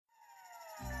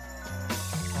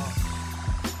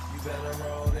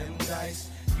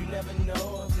You never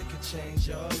know if it could change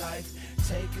your life.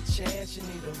 Take a chance, you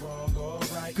need the wrong or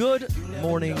right. Good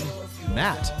morning,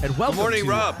 Matt, and welcome. Good morning, to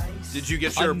Rob. Did you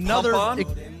get your another, pump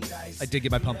on? I did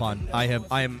get my pump on. I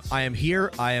am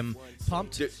here. I am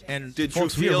pumped, and did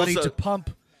folks, you we are feel ready so- to pump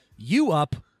you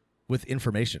up with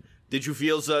information. Did you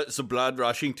feel the blood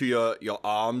rushing to your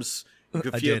arms? You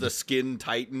could I feel did. the skin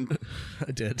tighten.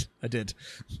 I did.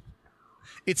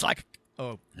 It's like,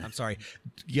 oh, I'm sorry.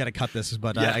 You got to cut this,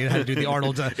 but Yeah. I had to do the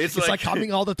Arnold. It's like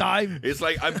coming all the time. It's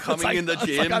like I'm coming It's in the like- gym.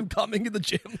 It's like I'm coming in the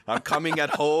gym. I'm coming at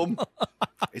home.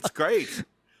 It's great.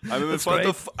 I'm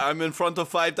in front of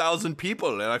 5,000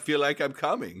 people, and I feel like I'm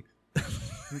coming.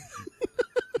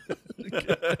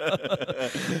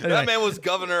 That man was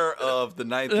governor of the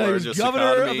ninth He was largest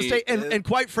governor economy. of the state, and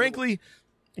quite frankly,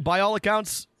 by all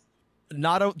accounts,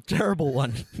 not a terrible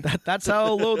one. That's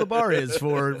how low the bar is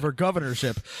for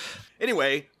governorship.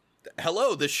 Anyway,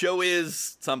 hello. The show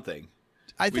is something.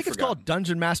 I think it's called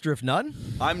Dungeon Master if None.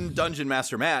 I'm Dungeon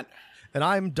Master Matt. And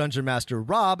I'm Dungeon Master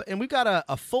Rob, and we've got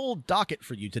a full docket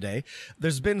for you today.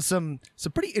 There's been some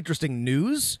pretty interesting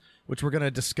news, which we're going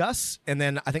to discuss, and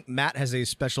then I think Matt has a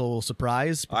special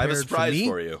surprise I have a prepared surprise me,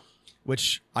 for you.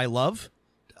 which I love.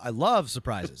 I love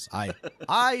surprises.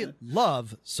 I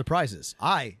love surprises.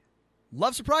 I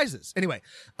love surprises. Anyway,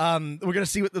 we're going to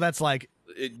see what that's like.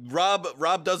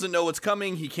 Rob doesn't know what's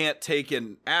coming. He can't take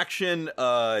an action.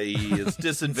 He is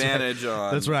disadvantaged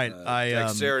on. That's right.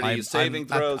 Dexterity saving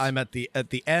throws. I'm at the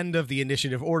end of the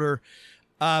initiative order.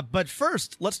 But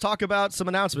first, let's talk about some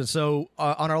announcements. So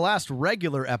on our last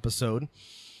regular episode,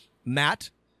 Matt,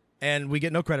 and we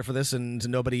get no credit for this, and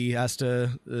nobody has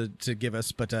to give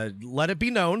us, but let it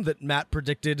be known that Matt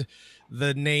predicted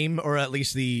the name, or at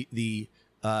least the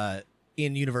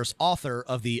in-universe author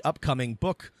of the upcoming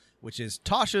book, which is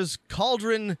Tasha's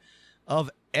Cauldron of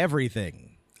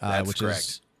Everything, That's which correct.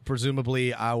 is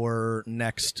presumably our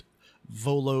next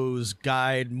Volo's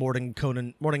Guide, Morton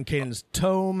Canon's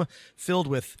tome, filled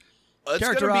with It's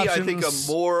character going to be, options. I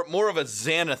think, a more of a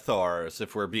Xanathars,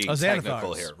 if we're being technical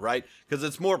Xanathars. here, right? Because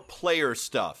it's more player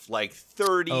stuff, like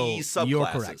 30 subclasses. You're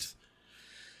correct.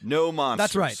 No monsters.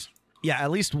 That's right. Yeah,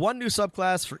 at least one new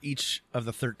subclass for each of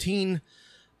the 13.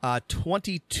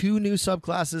 22 new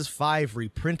subclasses, 5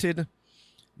 reprinted,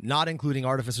 not including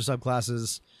artificer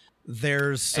subclasses.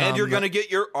 There's some And you're going to get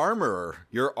your armorer.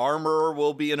 Your armorer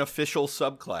will be an official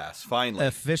subclass, finally.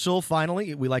 official,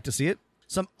 finally. We like to see it.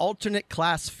 Some alternate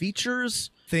class features,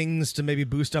 things to maybe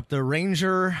boost up the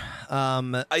ranger.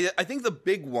 I think the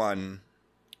big one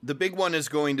is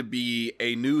going to be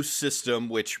a new system,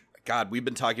 which, God, we've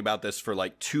been talking about this for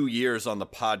like 2 years on the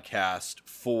podcast,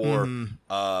 for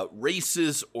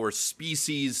races or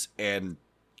species and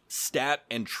stat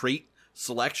and trait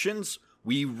selections.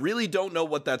 We really don't know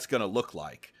what that's going to look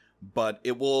like, but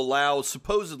it will allow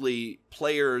supposedly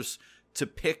players to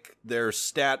pick their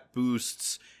stat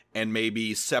boosts and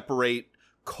maybe separate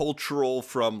cultural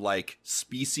from like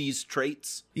species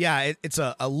traits. Yeah, it's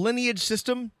a lineage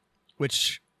system,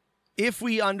 which, if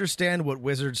we understand what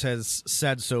Wizards has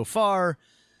said so far,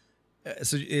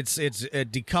 so it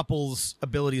decouples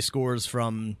ability scores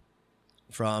from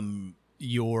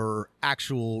your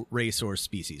actual race or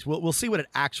species. We'll see what it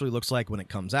actually looks like when it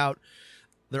comes out.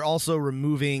 They're also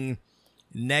removing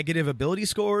negative ability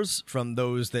scores from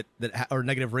those that or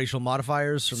negative racial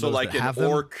modifiers from So those like that have an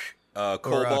them. orc, Or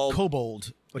kobold.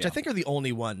 kobold, which I Yeah. think are the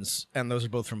only ones, and those are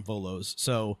both from Volos.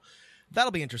 So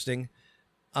that'll be interesting.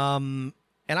 And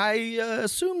I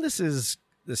assume this is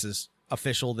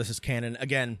official. This is canon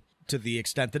again, to the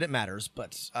extent that it matters.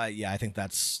 But yeah, I think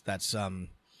that's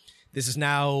this is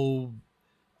now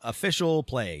official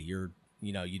play. You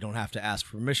don't have to ask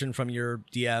permission from your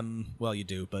DM. Well, you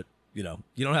do, but you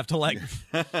don't have to like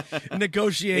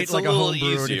negotiate It's like a a little homebrew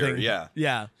or easier, anything. yeah.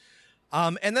 Yeah.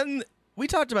 And then we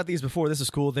talked about these before. This is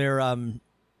cool. They're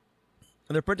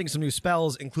printing some new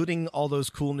spells, including all those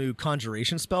cool new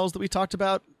conjuration spells that we talked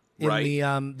about in Right.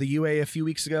 the UA a few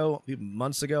weeks ago,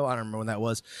 months ago. I don't remember when that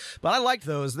was, but I liked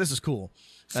those. This is cool.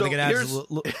 I So think it adds.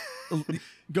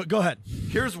 Go ahead.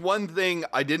 Here's one thing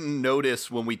I didn't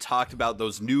notice when we talked about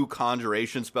those new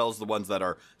conjuration spells, the ones that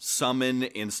are summon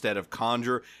instead of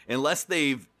conjure. Unless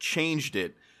they've changed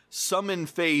it, summon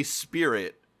phase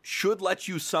spirit should let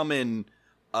you summon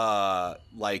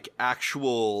like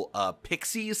actual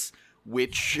pixies,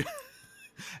 which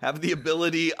have the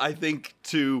ability, I think,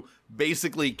 to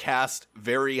basically cast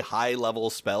very high level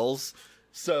spells.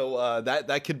 So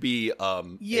that could be a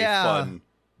fun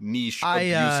niche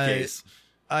abuse case.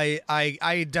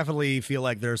 I definitely feel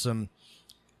like there's some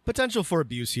potential for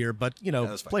abuse here, but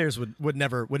that's fine. players would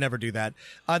never do that.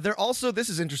 They're also, this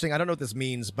is interesting. I don't know what this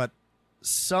means, but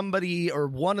somebody or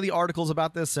one of the articles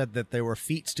about this said that there were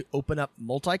feats to open up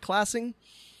multi-classing.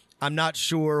 I'm not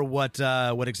sure what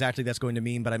exactly that's going to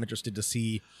mean, but I'm interested to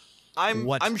see.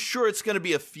 I'm sure it's going to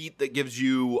be a feat that gives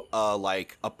you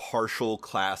like a partial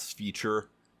class feature,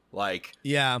 like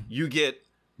you get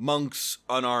Monk's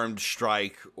Unarmed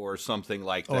Strike or something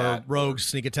like that, or Rogue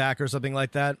Sneak Attack or something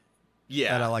like that.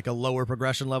 Yeah, at like a lower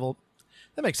progression level.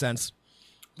 That makes sense.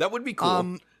 That would be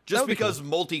cool. Just because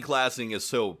multi-classing is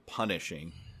so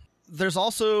punishing. There's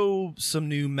also some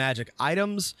new magic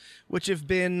items which have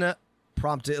been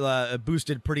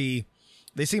boosted pretty.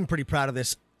 They seem pretty proud of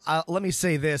this. Let me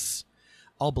say this.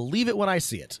 I'll believe it when I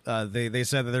see it. They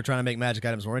said that they're trying to make magic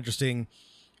items more interesting.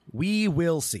 We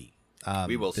will see.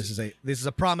 We will see. This is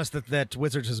a promise that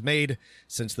Wizards has made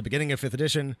since the beginning of 5th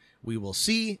edition. We will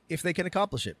see if they can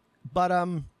accomplish it. But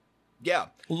yeah,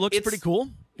 looks pretty cool.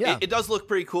 Yeah, it does look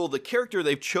pretty cool. The character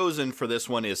they've chosen for this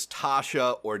one is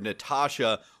Tasha or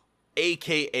Natasha,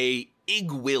 aka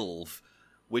Igwilv,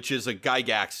 which is a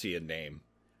Gygaxian name.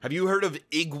 Have you heard of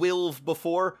Igwilv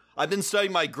before? I've been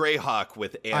studying my Greyhawk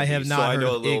with Andy. I have not so heard I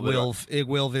know of a little Igwilv.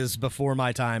 Igwilv is before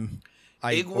my time.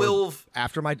 Igwilv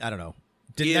after my. I don't know.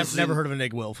 Never heard of an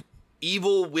Igwilv.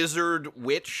 Evil wizard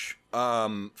witch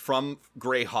from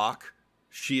Greyhawk.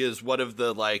 She is one of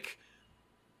the like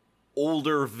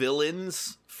older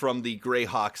villains from the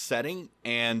Greyhawk setting,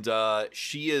 and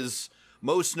she is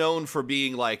most known for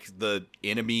being like the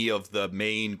enemy of the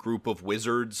main group of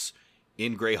wizards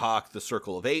in Greyhawk, the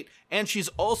Circle of Eight, and she's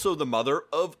also the mother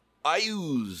of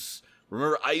Ayuz.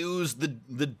 Remember Ayuz,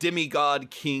 the demigod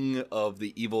king of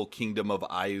the evil kingdom of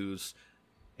Ayuz?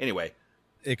 Anyway.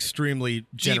 Extremely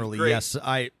generally, yes.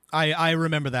 I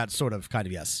remember that sort of, kind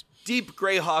of, yes. Deep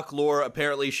Greyhawk lore,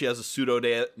 apparently she has a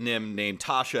pseudonym named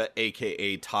Tasha,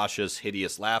 a.k.a. Tasha's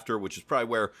Hideous Laughter, which is probably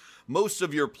where most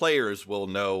of your players will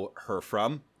know her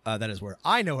from. That is where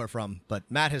I know her from, but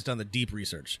Matt has done the deep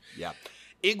research. Yeah.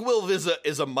 Igwilv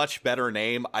is a much better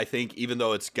name, I think, even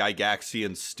though it's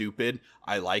Gygaxian stupid.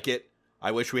 I like it.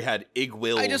 I wish we had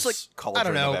Igwilv's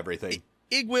cauldron of everything.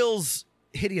 Igwilv's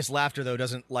Hideous Laughter, though,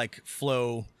 doesn't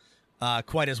flow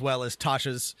quite as well as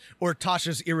Tasha's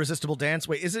Irresistible Dance.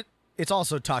 Wait, is it? It's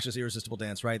also Tasha's Irresistible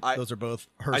Dance, right? Those are both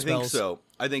her spells.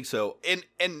 I think so.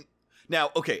 And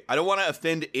now, okay, I don't want to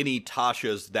offend any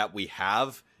Tashas that we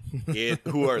have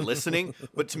who are listening,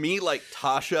 but to me, like,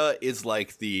 Tasha is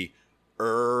like the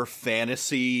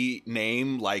fantasy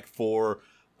name, like for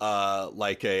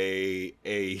like a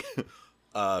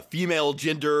female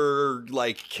gender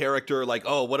like character, like,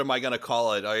 oh, what am I gonna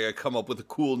call it? I gotta come up with a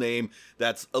cool name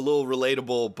that's a little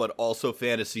relatable but also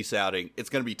fantasy sounding. It's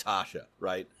gonna be Tasha,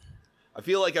 right? I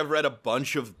feel like I've read a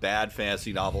bunch of bad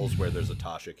fantasy novels where there's a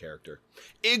Tasha character.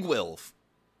 Igwilv.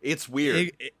 It's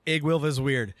weird. Igwilv is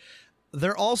weird.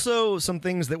 There are also some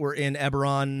things that were in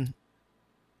Eberron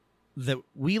that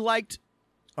we liked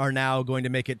are now going to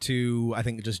make it to, I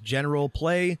think, just general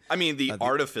play. I mean, the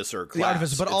Artificer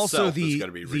class, but also is going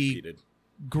to be repeated.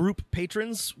 Group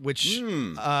patrons, which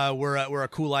were a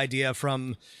cool idea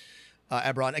from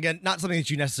Eberron. Again, not something that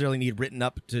you necessarily need written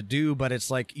up to do, but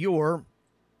it's like your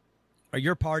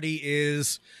party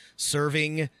is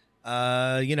serving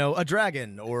a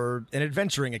dragon or an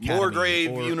adventuring academy,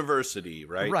 Moorgrave University,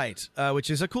 right? Right, which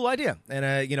is a cool idea and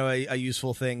a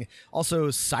useful thing. Also,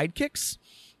 sidekicks.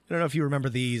 I don't know if you remember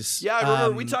these. Yeah, I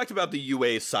remember we talked about the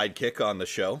UA sidekick on the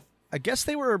show. I guess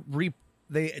they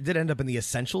did end up in the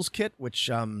Essentials kit, which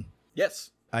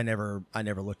yes, I never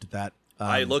looked at that.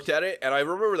 I looked at it and I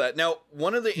remember that. Now,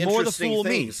 one of the interesting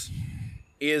things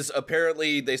is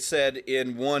apparently they said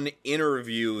in one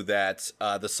interview that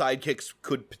the sidekicks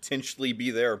could potentially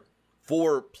be there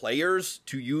for players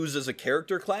to use as a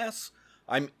character class.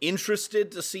 I'm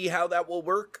interested to see how that will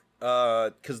work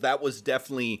because that was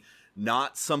definitely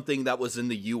not something that was in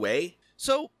the UA.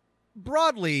 So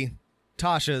broadly,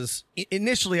 Tasha's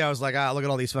initially I was like, look at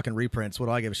all these fucking reprints. What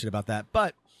do I give a shit about that?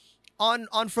 But on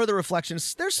further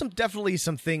reflections, there's definitely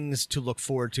some things to look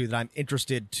forward to that I'm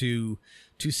interested to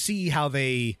see how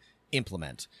they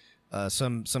implement.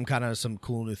 Some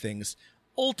cool new things.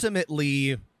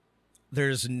 Ultimately,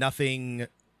 there's nothing.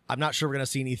 I'm not sure we're gonna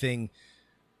see anything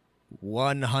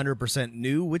 100%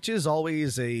 new, which is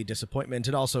always a disappointment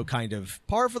and also kind of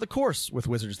par for the course with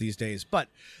Wizards these days. But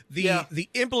the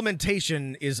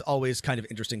implementation is always kind of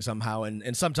interesting somehow,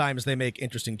 and sometimes they make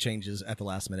interesting changes at the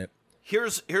last minute.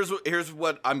 Here's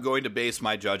what I'm going to base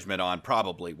my judgment on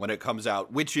probably when it comes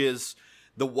out, which is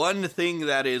the one thing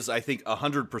that is, I think,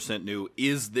 100% new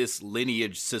is this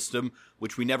lineage system,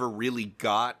 which we never really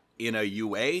got in a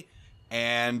UA.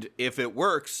 And if it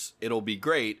works, it'll be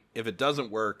great. If it doesn't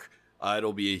work,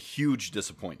 it'll be a huge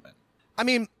disappointment. I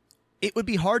mean, it would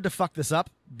be hard to fuck this up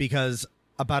because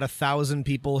about 1,000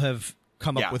 people have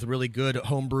come up with really good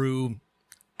homebrew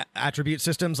attribute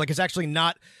systems. Like, it's actually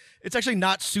not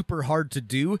super hard to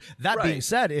do. That being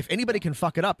said, if anybody can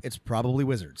fuck it up, it's probably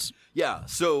Wizards. Yeah.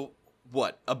 So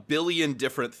what? 1 billion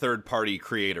different third-party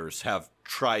creators have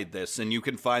tried this, and you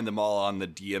can find them all on the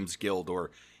DM's Guild,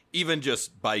 or even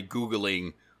just by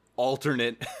Googling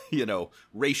alternate,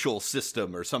 racial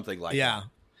system or something like that.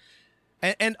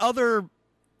 Yeah. And other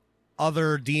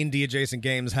D&D adjacent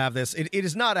games have this. It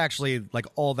is not actually like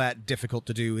all that difficult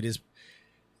to do. It is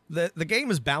the game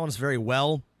is balanced very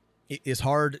well. It is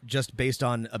hard just based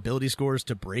on ability scores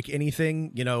to break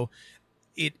anything.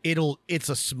 It's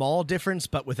a small difference,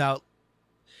 but without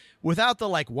the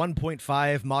like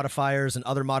 1.5 modifiers and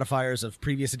other modifiers of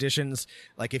previous editions,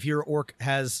 like if your orc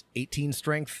has 18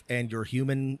 strength and your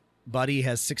human buddy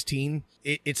has 16,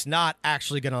 it's not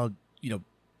actually gonna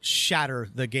shatter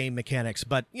the game mechanics.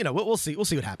 But we'll see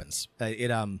what happens.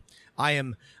 I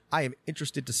am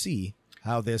interested to see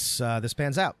how this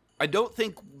pans out. I don't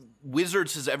think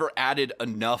Wizards has ever added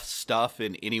enough stuff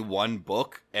in any one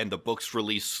book, and the book's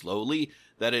released slowly,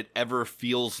 that it ever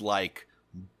feels like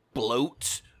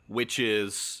bloat, which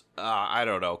is, I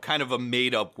don't know, kind of a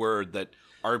made-up word that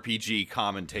RPG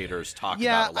commentators talk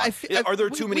about a lot. Are there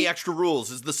too many extra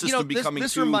rules? Is the system becoming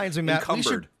this too reminds me, Matt,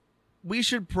 encumbered? We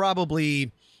should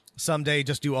probably someday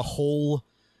just do a whole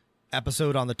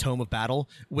episode on the Tome of Battle,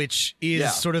 which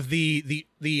is sort of the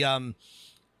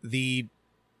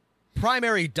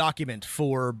primary document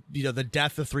for the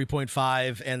death of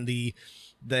 3.5 and the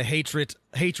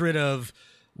hatred of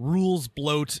rules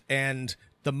bloat and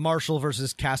the Marshall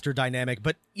versus caster dynamic.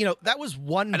 But that was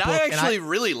one book, I actually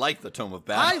really like the Tome of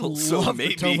Battle. I love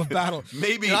the Tome of Battle.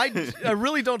 Maybe I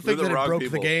really don't think that it broke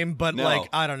the game, but no.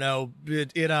 I don't know.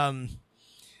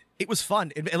 It was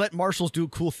fun. It let marshals do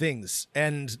cool things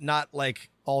and not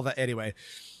like all that. Anyway,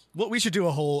 well, we should do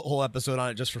a whole episode on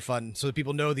it just for fun so that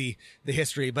people know the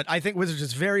history. But I think Wizards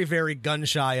is very, very gun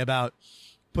shy about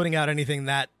putting out anything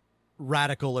that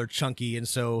radical or chunky. And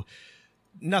so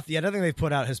nothing they've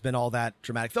put out has been all that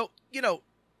dramatic. Though,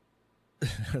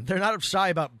 they're not shy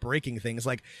about breaking things.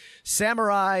 Like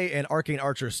Samurai and Arcane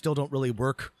Archer still don't really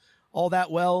work all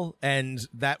that well, and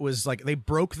that was like they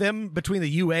broke them between the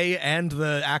UA and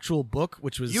the actual book,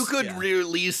 which was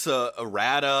release a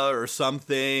errata or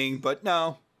something, but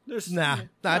no, there's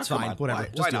that's fine. Whatever,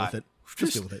 just deal with it.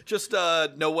 Just deal with it. Just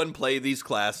no one play these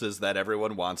classes that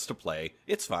everyone wants to play.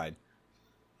 It's fine.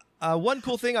 One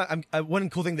cool thing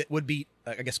that would be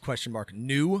I guess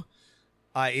new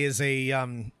is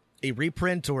a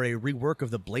reprint or a rework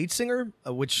of the Bladesinger,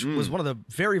 which was one of the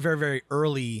very, very, very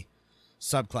early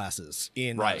subclasses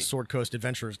in Sword Coast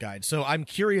Adventurer's Guide. So I'm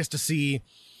curious to see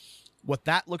what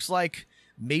that looks like.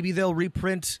 Maybe they'll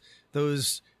reprint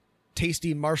those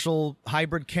tasty martial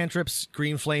hybrid cantrips,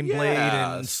 Green Flame Blade.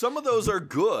 And some of those are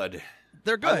good.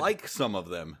 They're good. I like some of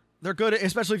them. They're good,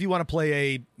 especially if you want to play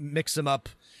a mix them up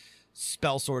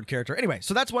spell sword character. Anyway,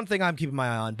 so that's one thing I'm keeping my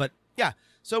eye on. But yeah,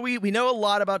 so we know a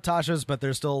lot about Tasha's, but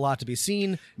there's still a lot to be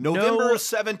seen. November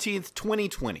 17th,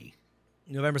 2020.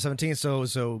 November 17th.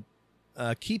 So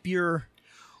keep your...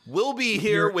 We'll be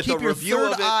here with a review of it. Keep your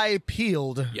third eye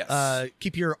peeled. Yes.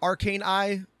 Keep your arcane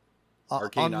eye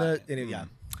on the... Yeah.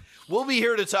 We'll be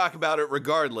here to talk about it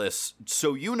regardless,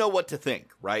 so you know what to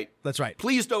think, right? That's right.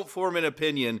 Please don't form an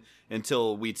opinion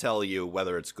until we tell you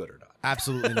whether it's good or not.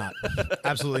 Absolutely not.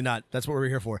 Absolutely not. That's what we're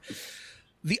here for.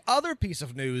 The other piece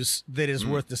of news that is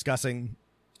worth discussing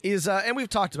is, and we've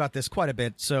talked about this quite a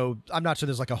bit, so I'm not sure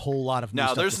there's like a whole lot of new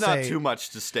stuff there's to not say. too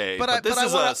much to say, but this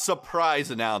is a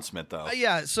surprise announcement, though.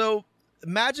 Yeah, so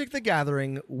Magic the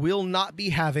Gathering will not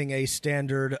be having a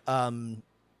standard card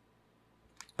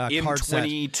set.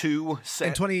 M22 set.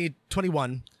 In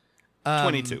 2021.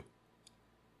 22.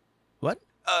 What?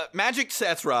 Magic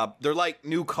sets, Rob, they're like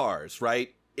new cars,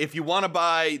 right? If you want to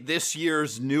buy this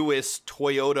year's newest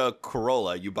Toyota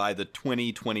Corolla, you buy the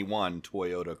 2021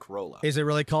 Toyota Corolla. Is it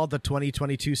really called the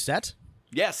 2022 set?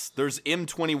 Yes, there's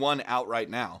M21 out right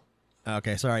now.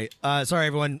 Okay, sorry. Sorry,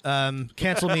 everyone.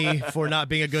 Cancel me for not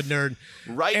being a good nerd.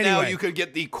 Right now, you could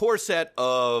get the core set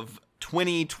of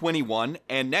 2021,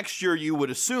 and next year you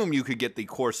would assume you could get the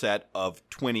core set of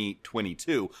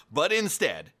 2022. But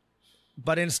instead,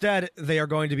 they are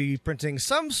going to be printing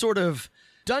some sort of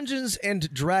Dungeons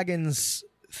and Dragons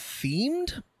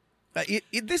themed.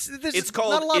 It's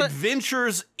called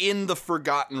Adventures in the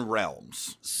Forgotten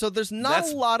Realms. So there's not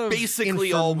a lot of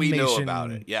basically all we know about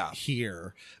it. Yeah,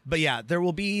 here, but yeah, there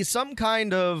will be some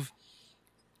kind of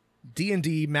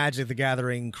D&D Magic the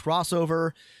Gathering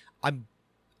crossover. I'm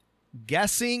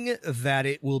guessing that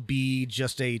it will be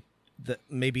just a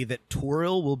maybe that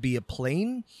Toril will be a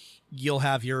plane. You'll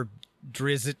have your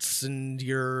Drizzits and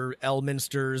your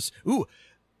Elminsters. Ooh,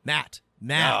 Matt.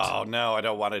 Oh, no, I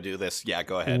don't want to do this. Yeah,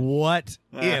 go ahead. What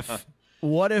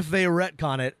if they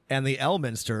retcon it and the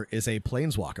Elminster is a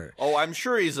planeswalker? Oh, I'm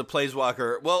sure he's a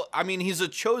planeswalker. Well, I mean, he's a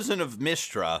chosen of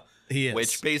Mystra, He is.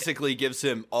 which basically gives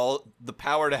him all the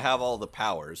power to have all the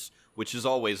powers, which is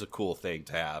always a cool thing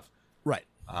to have. Right.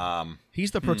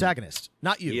 He's the protagonist,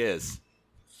 not you. He is.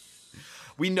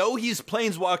 We know he's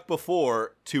planeswalked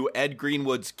before to Ed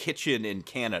Greenwood's kitchen in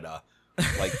Canada,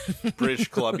 like British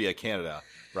Columbia, Canada,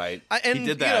 right? And, he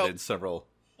did that in several.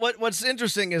 What's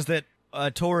interesting is that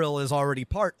Toril is already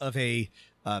part of a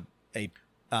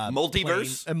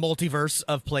Multiverse? a multiverse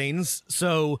of planes.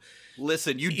 So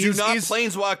Listen, you do not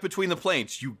planeswalk between the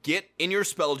planes. You get in your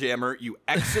Spelljammer, you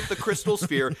exit the Crystal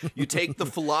Sphere, you take the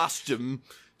Philostum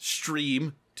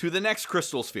stream to the next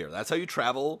Crystal Sphere. That's how you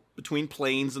travel between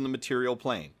planes and the material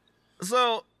plane.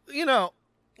 So,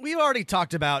 we've already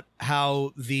talked about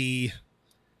how the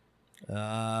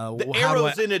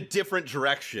arrow's in a different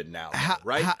direction now,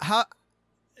 right? How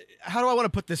do I want to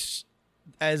put this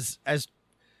as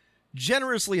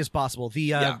generously as possible? The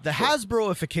sure.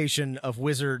 Hasbroification of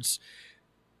Wizards,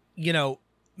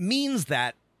 means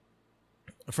that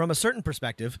from a certain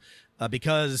perspective,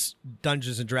 because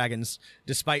Dungeons and Dragons,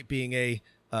 despite being a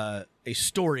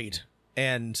storied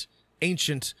and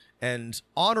ancient and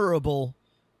honorable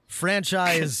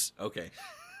franchise, okay,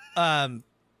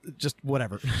 just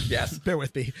whatever. Yes. Bear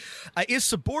with me. Is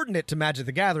subordinate to Magic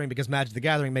the Gathering because Magic the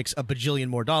Gathering makes a bajillion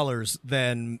more dollars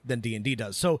than D&D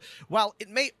does. So while it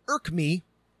may irk me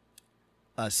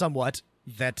somewhat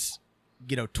that,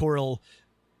 Toril,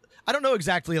 I don't know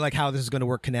exactly like how this is going to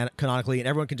work canonically, and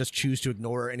everyone can just choose to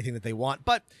ignore anything that they want.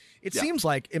 But it seems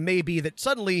like it may be that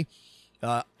suddenly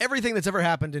everything that's ever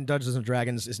happened in Dungeons and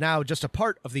Dragons is now just a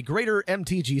part of the greater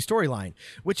MTG storyline,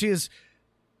 which is,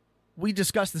 we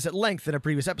discussed this at length in a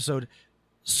previous episode,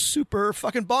 super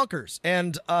fucking bonkers,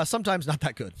 and sometimes not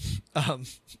that good.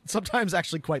 Sometimes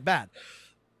actually quite bad.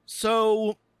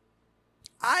 So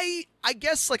I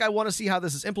guess I want to see how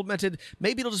this is implemented.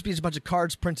 Maybe it'll just be a bunch of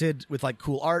cards printed with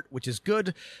cool art, which is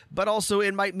good, but also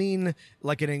it might mean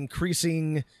an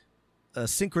increasing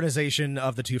synchronization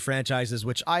of the two franchises,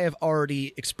 which I have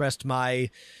already expressed my...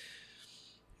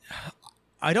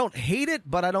 I don't hate it,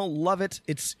 but I don't love it.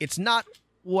 It's not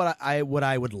what I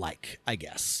would like, I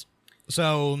guess.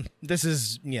 So this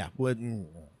is I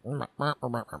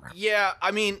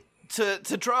mean,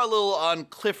 to draw a little on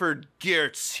Clifford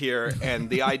Geertz here and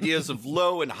the ideas of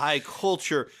low and high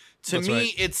culture, to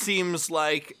me it seems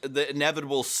like the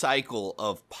inevitable cycle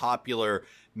of popular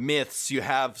myths. You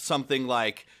have something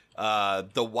like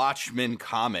the Watchmen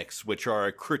comics, which are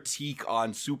a critique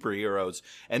on superheroes,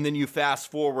 and then you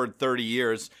fast forward 30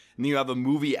 years and you have a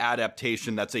movie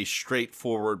adaptation that's a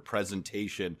straightforward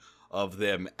presentation of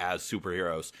them as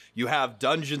superheroes. You have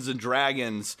Dungeons and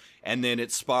Dragons, and then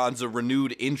it spawns a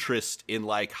renewed interest in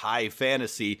high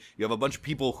fantasy. You have a bunch of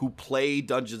people who play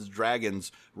Dungeons and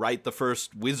Dragons, write the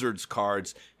first Wizards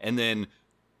cards, and then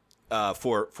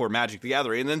for Magic the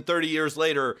Gathering, and then 30 years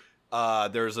later,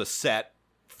 there's a set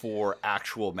for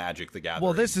actual Magic the Gathering.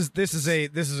 Well, this is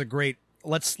a great.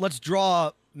 Let's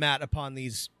draw, Matt, upon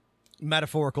these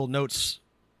metaphorical notes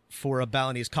for a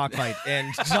Balinese cockfight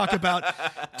and talk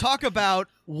about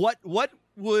what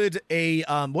would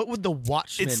the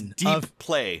Watchmen it's deep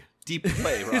play. Deep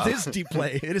play, Rob. It is deep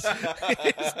play. It is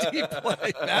deep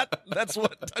play. That's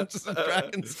what Dungeons and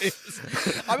Dragons is.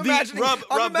 I'm imagining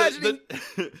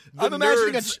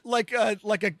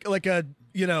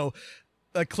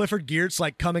a Clifford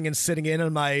Geertz coming and sitting in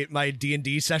on my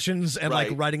D&D sessions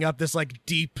and writing up this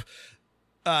deep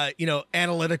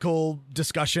analytical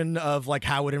discussion of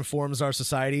how it informs our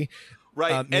society.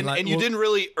 Right, and you didn't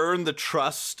really earn the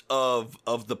trust of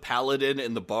the paladin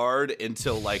and the bard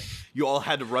until you all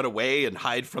had to run away and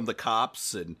hide from the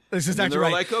cops, and this is and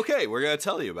actually they were okay, we're gonna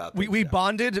tell you about this. We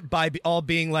bonded by all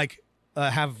being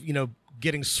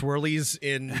getting swirlies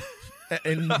in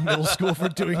middle school for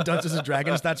doing Dungeons and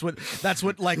Dragons. That's what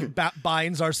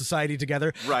binds our society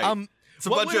together. Right. It's a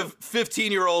bunch of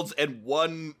 15-year-olds and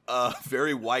one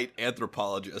very white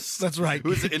anthropologist. That's right.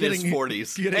 Who's in his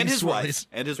 40s. And his wife.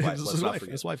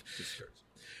 His wife.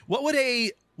 What would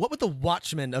the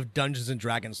Watchmen of Dungeons and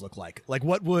Dragons look like?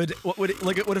 What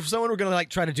if someone were going to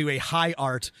try to do a high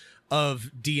art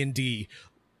of D&D?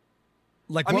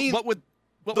 What would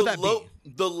that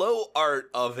be? The low art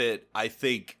of it, I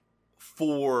think,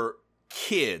 for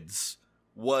kids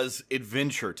was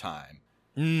Adventure Time.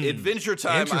 Adventure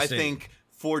Time, I think,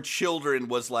 for children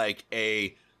was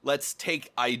let's take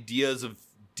ideas of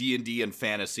D&D and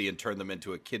fantasy and turn them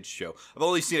into a kids show. I've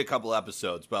only seen a couple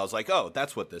episodes, but I was like, oh,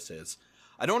 that's what this is.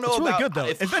 I don't know It's really about good though.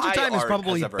 if Adventure high Time is art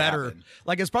probably has ever better. happened.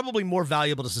 Like it's probably more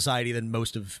valuable to society than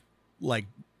most of like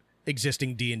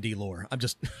existing D&D lore. I'm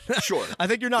just Sure. I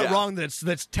think you're not Yeah. wrong that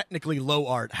that's technically low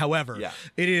art. However, Yeah.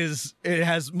 it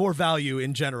has more value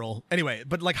in general. Anyway,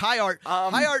 but like high art,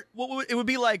 it would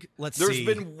be like let's There's see.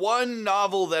 been one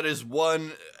novel that is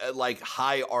won like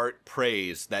high art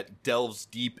praise that delves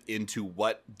deep into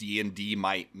what D&D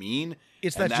might mean.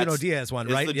 It's and that Junot that's- Diaz one,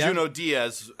 it's right? the Yeah. Junot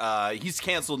Diaz. He's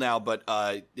canceled now, but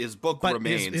his book But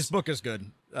remains. his book is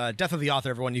good. Death of the Author,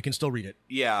 everyone, you can still read it.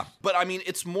 Yeah, but I mean,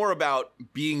 it's more about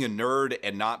being a nerd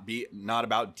and not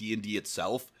about D&D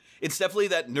itself. It's definitely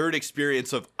that nerd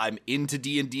experience of I'm into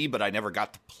D&D, but I never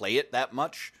got to play it that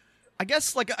much. I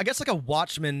guess like a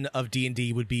Watchmen of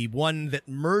D&D would be one that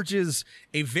merges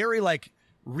a very like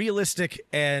realistic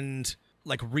and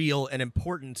like real and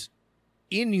important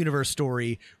in-universe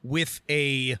story with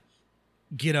a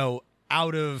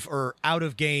out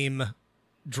of game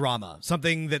drama,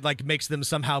 something that like makes them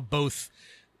somehow both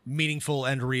meaningful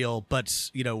and real,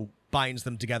 but binds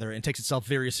them together and takes itself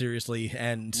very seriously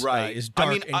and Right. is dark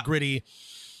I mean, and gritty.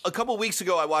 A couple weeks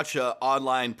ago, I watched an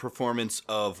online performance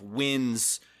of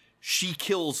Wynn's She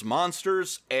Kills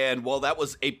Monsters, and while that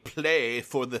was a play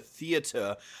for the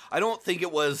theater, I don't think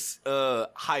it was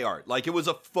high art. Like, it was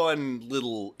a fun,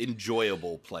 little,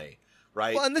 enjoyable play,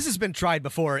 right? Well, and this has been tried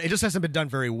before. It just hasn't been done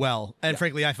very well. And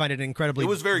frankly, I find it incredibly It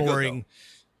was very good, boring.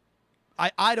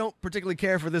 I don't particularly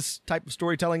care for this type of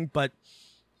storytelling, but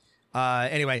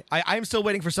anyway, I'm still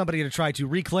waiting for somebody to try to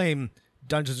reclaim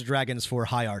Dungeons & Dragons for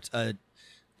high art.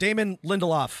 Damon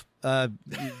Lindelof,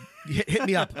 hit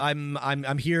me up.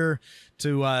 I'm here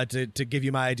to give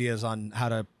you my ideas on how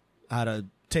to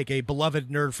take a beloved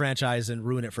nerd franchise and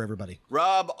ruin it for everybody.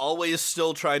 Rob, always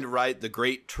still trying to write the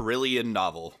great Trillion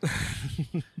novel.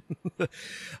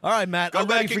 All right, Matt. Go I'm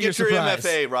ready back for and get your surprise.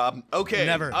 MFA, Rob. Okay.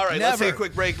 Never. All right, let's Never. take a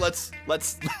quick break. Let's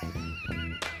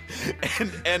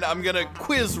and I'm gonna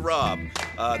quiz Rob.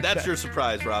 That's your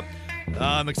surprise, Rob.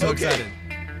 I'm so Okay. excited.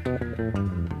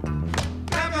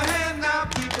 Clap your hands now,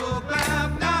 people,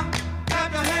 clap now.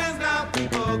 Clap your hands now,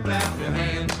 people, clap your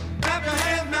hands. Clap your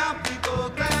hands now, people,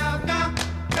 clap now.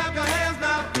 Clap your hands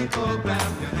now, people,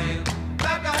 clap your hands.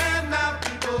 Clap your hands now,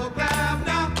 people, clap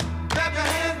now. Clap your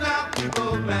hands now,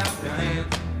 people, clap your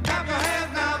hands. Clap your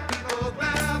hands now, people,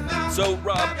 clap now. So,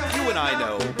 Rob, you and I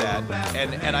know that,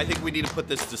 and I think we need to put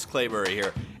this disclaimer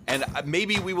here, and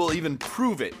maybe we will even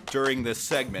prove it during this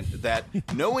segment, that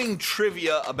knowing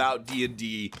trivia about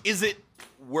D&D isn't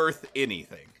worth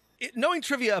anything. Knowing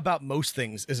trivia about most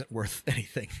things isn't worth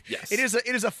anything. Yes. It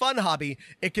is a fun hobby.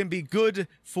 It can be good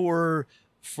for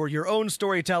your own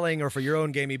storytelling or for your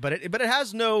own gaming, but it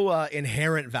has no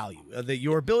inherent value.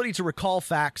 Your ability to recall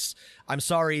facts, I'm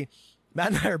sorry, Matt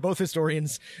and I are both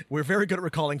historians. We're very good at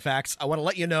recalling facts. I want to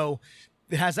let you know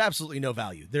it has absolutely no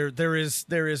value. There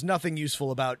is nothing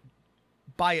useful about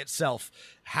by itself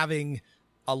having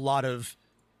a lot of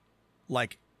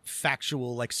like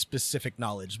factual, like specific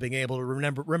knowledge, being able to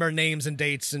remember names and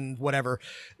dates and whatever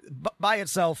by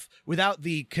itself without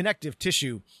the connective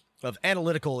tissue of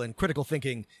analytical and critical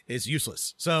thinking is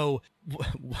useless. So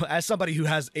as somebody who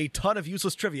has a ton of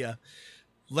useless trivia,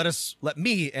 let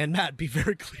me and Matt be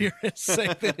very clear and say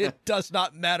that it does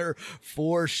not matter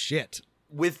for shit.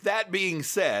 With that being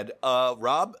said,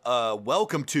 Rob,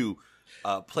 welcome to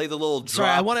play the little drop. Sorry,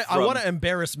 I want from- to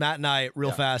embarrass Matt and I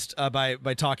real fast by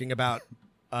talking about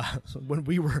when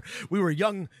we were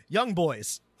young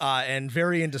boys and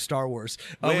very into Star Wars.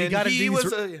 We when got he into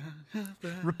was these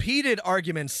repeated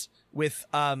arguments with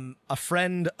a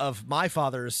friend of my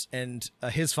father's and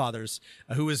his father's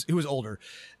who was older,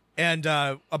 and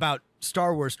about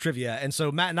Star Wars trivia. And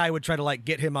so Matt and I would try to like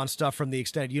get him on stuff from the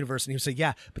extended universe, and he would say,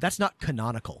 "Yeah, but that's not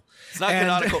canonical." It's not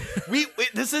canonical.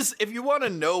 This is, if you want to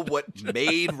know what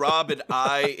made Rob and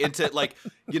I into, like,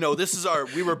 this is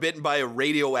we were bitten by a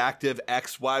radioactive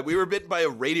XY. We were bitten by a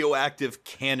radioactive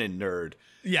canon nerd.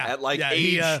 Yeah, At like yeah,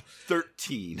 age he,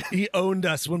 13. He owned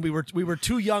us when we were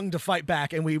too young to fight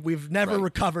back, and we've never Right.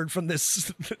 recovered from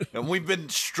this. And we've been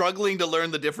struggling to learn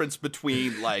the difference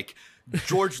between like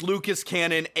George Lucas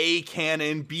canon, A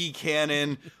canon, B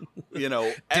canon, ever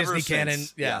Disney since. canon,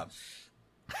 yeah.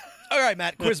 All right,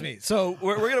 Matt, quiz me. So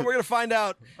we're gonna find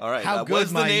out. All right. how good what's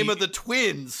the my name of the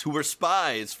twins who were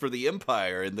spies for the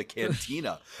Empire in the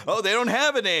cantina? Oh, they don't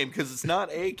have a name because it's not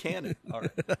A canon. All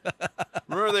right.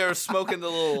 Remember they were smoking the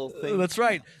little thing? That's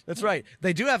right.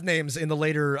 They do have names in the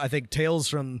later, I think, Tales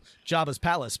from Jabba's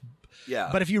Palace. Yeah.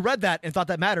 But if you read that and thought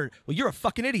that mattered, well, you're a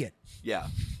fucking idiot. Yeah.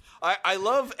 I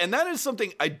love, and that is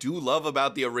something I do love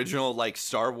about the original, like,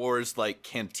 Star Wars, like,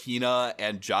 Cantina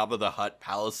and Jabba the Hutt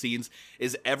palace scenes,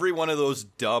 is every one of those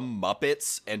dumb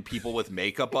Muppets and people with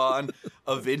makeup on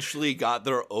eventually got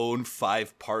their own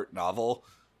 5-part novel.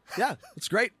 Yeah, it's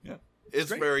great. Yeah, it's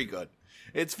very good.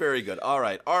 It's very good. All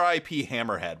right, R.I.P.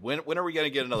 Hammerhead. When are we going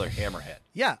to get another Hammerhead?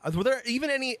 Yeah, were there even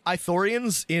any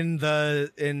Ithorians in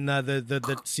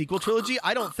the sequel trilogy?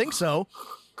 I don't think so.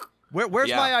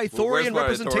 Where's my Ithorian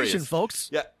representation, folks?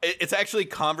 Yeah, it's actually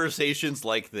conversations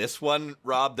like this one,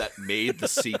 Rob, that made the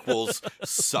sequels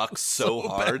suck so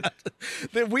hard.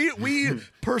 That we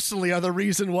personally are the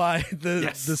reason why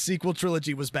the sequel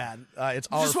trilogy was bad. It's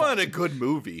our just fault. wanted a good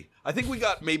movie. I think we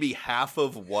got maybe half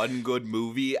of one good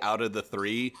movie out of the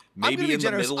 3. Maybe in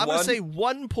the middle one. I'm going to say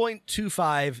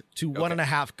 1.25 to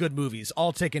 1.5 good movies,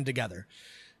 all taken together.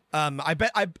 I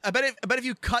bet if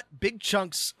you cut big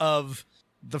chunks of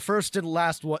the first and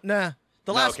last one, the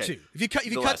last two. If you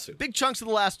cut big chunks of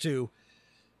the last two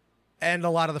and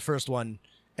a lot of the first one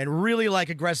and really like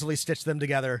aggressively stitch them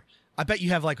together, I bet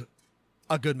you have like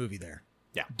a good movie there.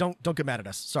 Yeah. Don't get mad at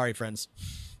us. Sorry, friends.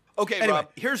 Okay, anyway, Rob,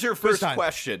 here's your first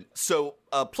question. So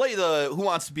play the Who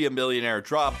Wants to Be a Millionaire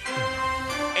drop.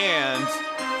 And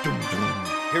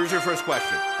here's your first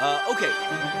question. Okay,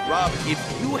 Rob,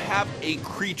 if you have a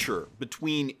creature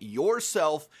between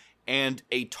yourself and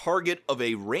a target of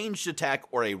a ranged attack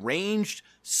or a ranged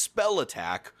spell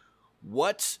attack,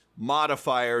 what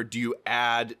modifier do you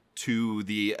add to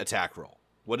the attack roll?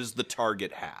 What does the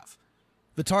target have?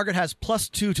 The target has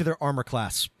 +2 to their armor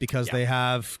class because they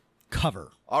have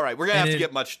cover. All right, we're going to have to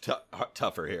get much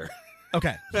tougher here.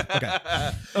 Okay,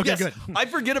 yes, good. I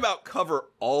forget about cover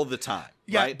all the time.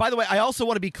 Yeah, right? By the way, I also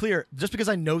want to be clear. Just because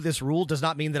I know this rule does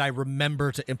not mean that I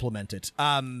remember to implement it.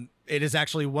 It is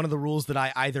actually one of the rules that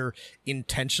I either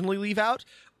intentionally leave out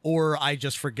or I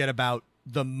just forget about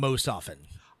the most often.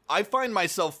 I find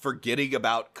myself forgetting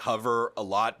about cover a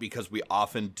lot because we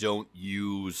often don't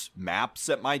use maps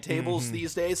at my tables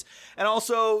these days. And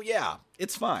also, yeah,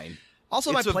 it's fine.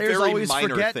 Also, it's my players always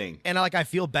forget, thing. And I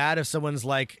feel bad if someone's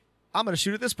like, I'm going to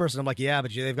shoot at this person. I'm like, yeah,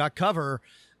 but they've got cover.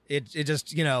 It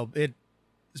just,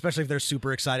 especially if they're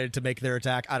super excited to make their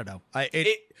attack. I don't know.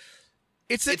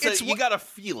 You got to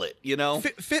feel it,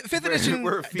 Fifth edition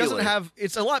doesn't have,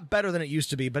 it's a lot better than it used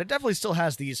to be, but it definitely still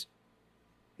has these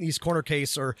corner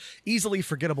case or easily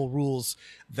forgettable rules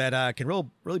that can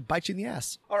really bite you in the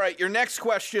ass. All right, your next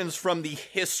question's from the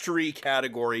history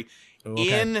category.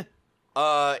 Okay.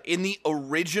 In the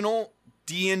original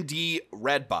D&D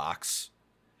Red Box,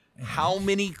 how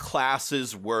many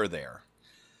classes were there?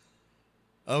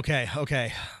 Okay. All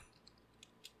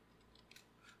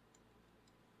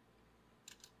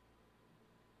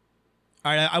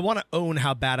right, I want to own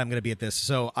how bad I'm going to be at this.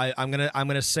 So I'm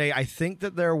gonna say I think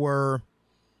that there were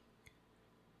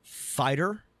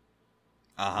fighter,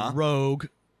 rogue,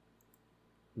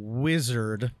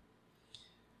 wizard,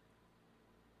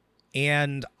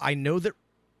 and I know that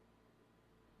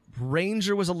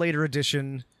ranger was a later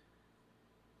addition.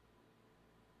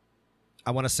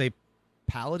 I want to say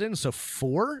paladin, so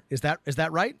 4. Is that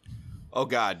right? Oh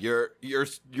God, you're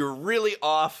really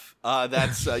off.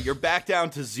 That's you're back down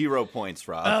to 0 points,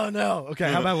 Rob. Oh no.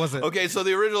 Okay, how bad was it? Okay, so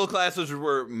the original classes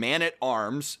were man at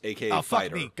arms, aka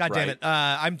fighter. Fuck me. God damn it.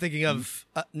 I'm thinking of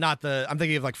I'm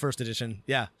thinking of like first edition.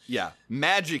 Yeah. Yeah.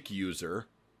 Magic user,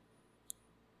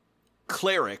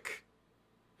 cleric.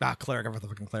 Cleric. I'm the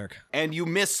fucking cleric. And you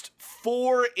missed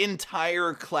 4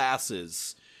 entire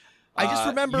classes. I just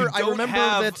remember. I remember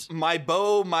that my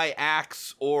bow, my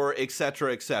axe, or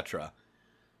etc. etc.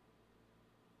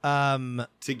 To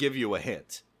give you a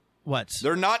hint, what?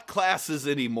 They're not classes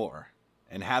anymore,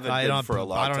 and haven't been for a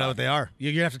long time. I don't know what they are.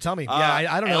 You have to tell me.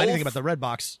 I don't know anything about the red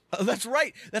box. Oh, that's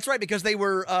right, because they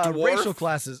were racial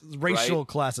classes.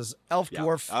 Elf,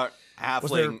 dwarf,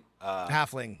 halfling,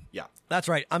 halfling. Yeah, that's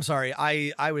right. I'm sorry.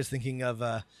 I was thinking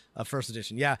of first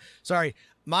edition. Yeah, sorry.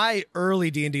 My early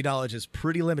D&D knowledge is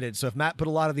pretty limited, so if Matt put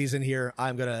a lot of these in here,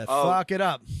 I'm gonna fuck it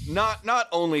up. Not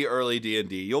only early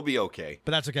D&D, you'll be okay.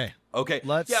 But that's okay. Okay.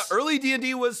 Early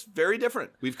D&D was very different.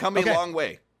 We've come a long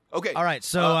way. Okay. All right.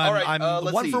 So I'm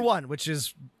 1 for 1, which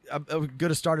is a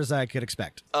good a start as I could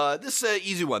expect. This is an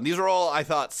easy one. These are all, I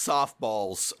thought,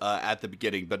 softballs at the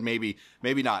beginning, but maybe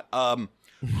not.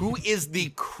 Who is the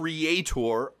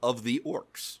creator of the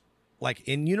orcs? Like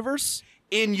in universe?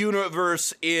 In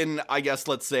universe, I guess,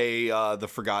 let's say, the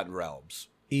Forgotten Realms.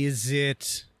 Is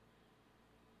it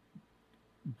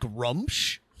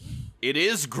Gruumsh? It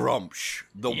is Gruumsh,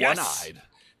 the one-eyed.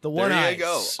 The one-eyed. There you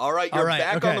go. All right, you're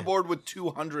back on the board with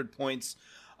 200 points.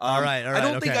 All right. I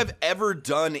don't think I've ever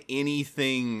done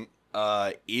anything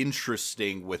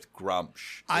interesting with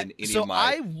Grumsh in any so of my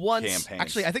I once campaigns.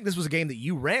 actually I think this was a game that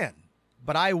you ran,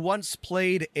 but I once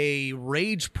played a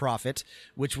Rage Prophet,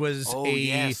 which was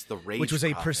the Rage which was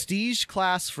a Prophet. prestige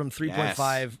class from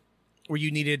 3.5, where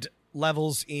you needed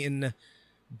levels in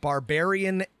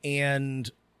Barbarian and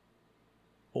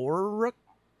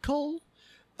Oracle,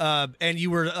 and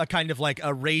you were a kind of like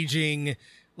a raging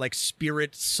like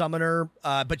spirit summoner,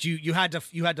 but you had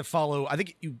to follow. I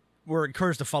think you were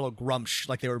encouraged to follow Grumsh,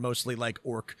 like they were mostly like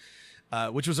orc,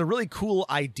 which was a really cool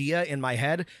idea in my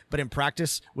head, but in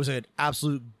practice was an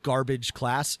absolute garbage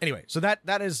class. Anyway, so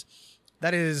that is,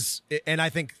 and I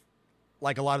think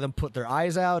like a lot of them put their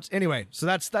eyes out. Anyway, so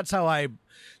that's all I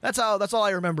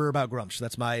remember about Grumsh.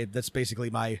 That's basically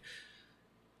my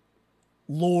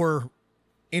lore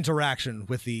interaction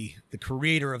with the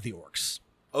creator of the orcs.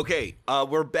 Okay,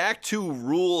 we're back to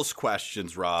rules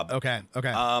questions, Rob. Okay.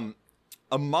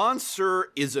 A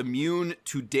monster is immune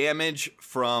to damage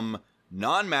from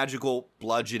non-magical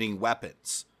bludgeoning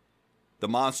weapons. The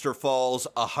monster falls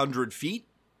 100 feet.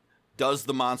 Does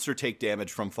the monster take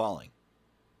damage from falling?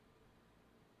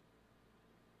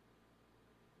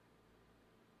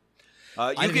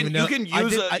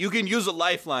 You can use a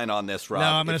lifeline on this, Rob. No,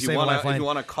 I'm going to save a lifeline. If you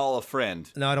want to call a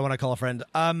friend. No, I don't want to call a friend.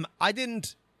 I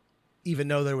didn't even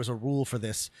know there was a rule for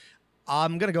this.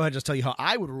 I'm going to go ahead and just tell you how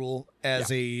I would rule as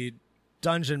a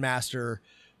dungeon master,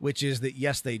 which is that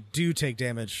yes, they do take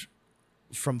damage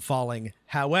from falling.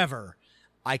 However,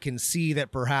 I can see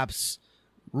that perhaps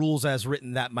rules as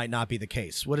written that might not be the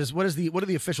case. What do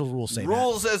the official rules say?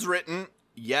 Rules as written,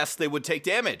 yes, they would take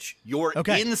damage. Your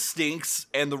instincts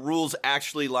and the rules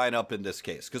actually line up in this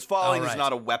case because falling is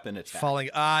not a weapon attack. Falling,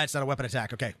 it's not a weapon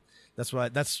attack. Okay,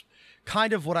 that's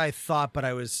kind of what I thought, but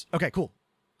I was okay. Cool.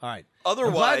 All right.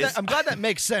 Otherwise, I'm glad that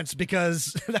makes sense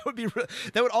that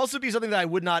would also be something that I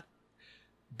would not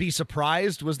be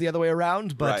surprised was the other way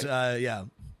around. But yeah.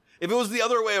 If it was the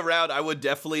other way around, I would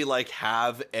definitely like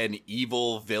have an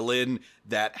evil villain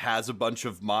that has a bunch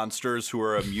of monsters who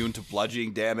are immune to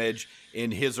bludgeoning damage in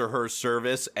his or her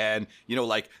service, and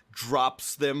like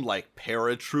drops them like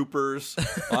paratroopers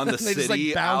on the They city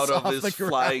just, bounce out of off his the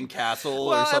ground. flying castle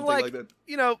Well, or something like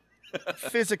that.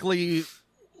 Physically.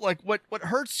 Like what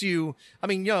hurts you? I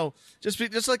mean,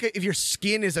 just like if your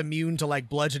skin is immune to like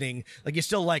bludgeoning, like it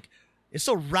still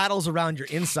rattles around your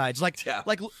insides. Like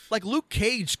Luke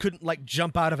Cage couldn't like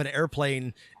jump out of an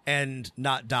airplane and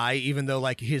not die, even though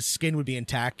like his skin would be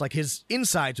intact. Like his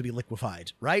insides would be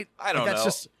liquefied, right? I don't know. That's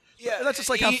just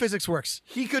like how physics works.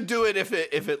 He could do it if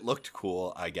it looked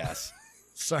cool, I guess.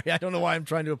 Sorry, I don't know why I'm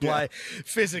trying to apply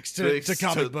physics to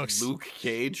comic books. Luke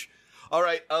Cage. All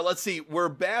right, let's see. We're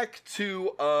back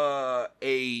to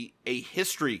a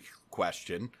history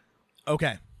question.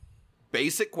 Okay.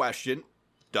 Basic question.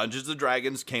 Dungeons &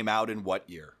 Dragons came out in what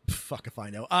year? Fuck if I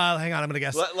know. Hang on, I'm going to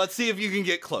guess. Let's see if you can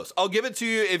get close. I'll give it to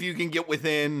you if you can get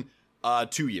within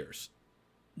 2 years.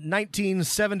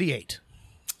 1978.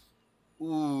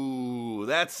 Ooh,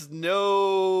 that's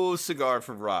no cigar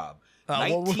for Rob.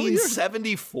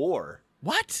 1974.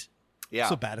 What? Yeah. I'm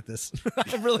so bad at this.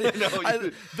 I'm really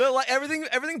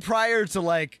everything prior to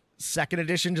like second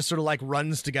edition just sort of like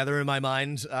runs together in my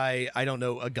mind. I don't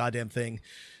know a goddamn thing.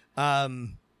 Well,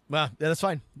 yeah, that's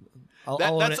fine.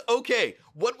 That's okay.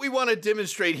 What we want to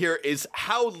demonstrate here is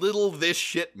how little this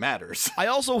shit matters. I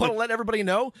also want to let everybody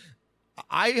know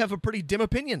I have a pretty dim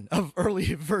opinion of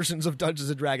early versions of Dungeons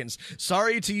and Dragons.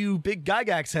 Sorry to you big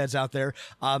Gygax heads out there.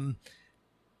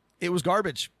 It was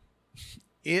garbage.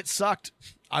 It sucked.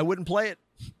 I wouldn't play it.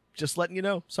 Just letting you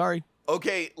know. Sorry.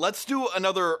 Okay, let's do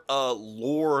another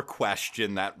lore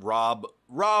question that Rob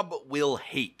will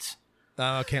hate.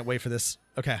 I can't wait for this.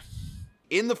 Okay.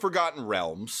 In the Forgotten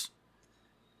Realms,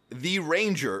 the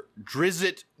ranger,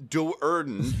 Drizzt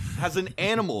Do'Urden, has an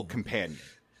animal companion,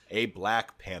 a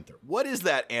black panther. What is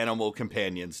that animal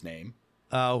companion's name?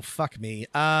 Oh, fuck me.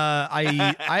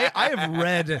 I have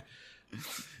read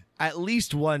at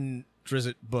least one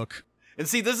Drizzt book. And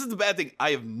see, this is the bad thing.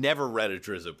 I have never read a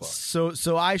Drizzt book.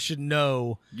 So I should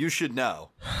know. You should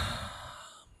know.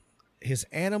 His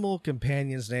animal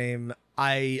companion's name,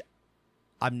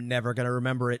 I'm never going to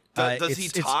remember it. Does he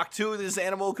talk to his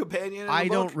animal companion in the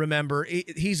book? Don't remember.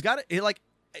 He's got it like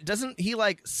doesn't he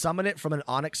like summon it from an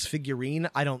onyx figurine?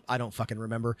 I don't fucking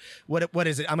remember. What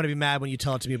is it? I'm going to be mad when you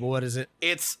tell it to me, but what is it?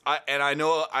 And I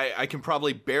know I can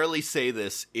probably barely say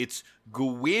this. It's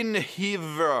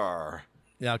Gwynhwyvar.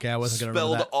 Yeah, okay, I wasn't going to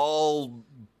remember that. Spelled all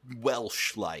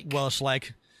Welsh-like.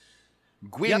 Welsh-like.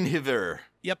 Gwynhwyvar.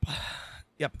 Yep.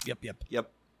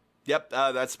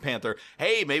 That's Panther.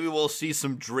 Hey, maybe we'll see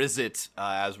some Drizzt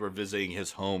as we're visiting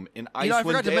his home in Icewind Dale. I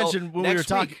forgot to mention when we were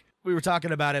talking. we were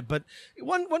talking about it, but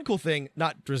one cool thing,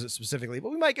 not Drizzt specifically,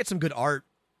 but we might get some good art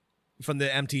from the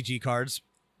MTG cards.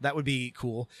 That would be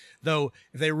cool. Though,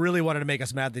 if they really wanted to make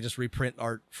us mad, they just reprint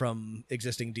art from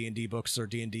existing D&D books or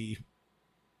D&D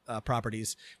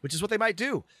properties, which is what they might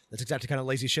do. That's exactly kind of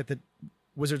lazy shit that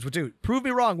Wizards would do. Prove me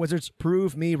wrong, Wizards.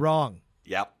 Prove me wrong.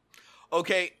 Yep.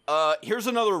 Okay, here's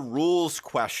another rules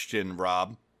question,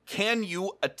 Rob. Can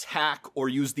you attack or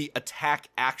use the attack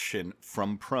action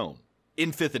from prone?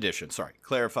 In 5th edition, sorry.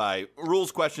 Clarify.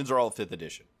 Rules questions are all 5th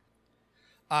edition.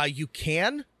 You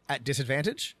can, at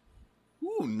disadvantage.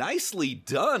 Ooh, nicely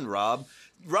done, Rob.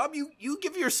 Rob, you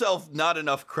give yourself not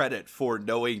enough credit for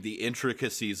knowing the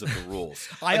intricacies of the rules.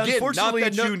 Unfortunately,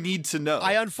 not that you need to know.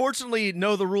 I unfortunately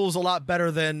know the rules a lot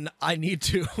better than I need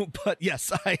to, but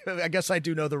yes, I guess I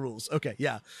do know the rules. Okay,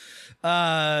 yeah.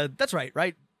 That's right?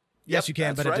 Yes, Yep, you can,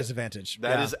 that's but right. at disadvantage.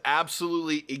 That Yeah. is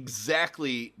absolutely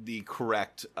exactly the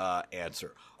correct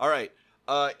answer. All right.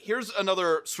 Here's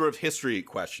another sort of history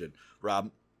question,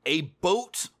 Rob. A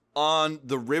boat on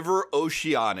the river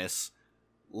Oceanus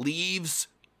leaves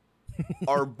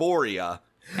Arborea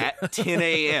at 10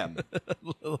 a.m.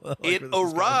 It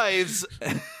arrives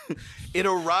it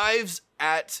arrives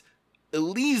at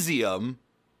Elysium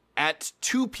at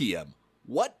 2 p.m.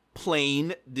 What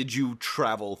plane did you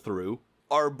travel through?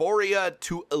 Arborea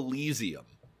to Elysium.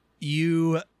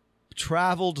 You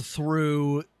traveled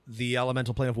through the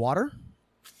elemental plane of water?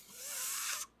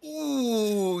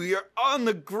 Ooh, you're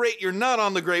not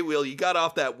on the great wheel. You got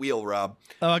off that wheel, Rob.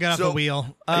 Oh, I got off So, the wheel.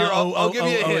 Here, I'll give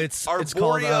you a hint. It's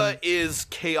Arborea called, is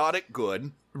chaotic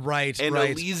good, right, and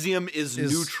right. Elysium is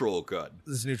neutral good.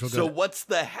 This is neutral good. So what's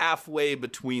the halfway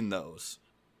between those?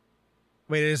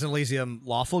 Wait, isn't Elysium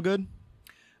lawful good?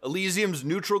 Elysium's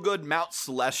neutral good. Mount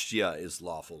Celestia is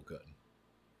lawful good.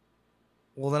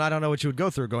 Well, then I don't know what you would go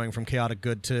through going from chaotic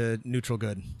good to neutral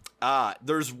good.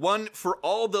 There's one for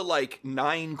all the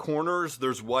 9 corners.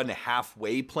 There's one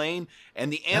halfway plane,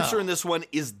 and the answer in this one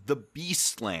is the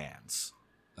Beastlands.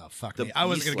 Oh, fuck The me. I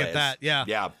wasn't going to get that. Yeah.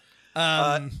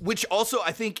 Yeah. Which also,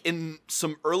 I think, in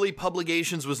some early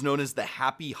publications was known as the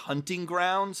Happy Hunting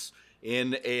Grounds,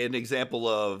 in an example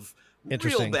of real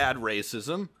Interesting. bad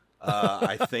racism,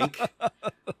 I think.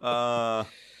 But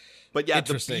yeah, the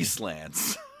Interesting.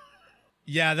 Beastlands.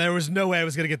 Yeah, there was no way I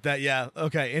was going to get that. Yeah.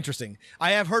 Okay, interesting.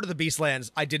 I have heard of the Beastlands.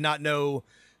 I did not know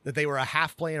that they were a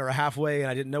half plane or a halfway, and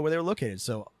I didn't know where they were located.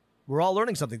 So we're all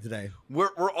learning something today. We're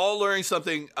all learning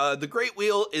something. The Great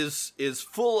Wheel is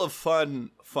full of fun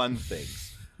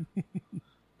things.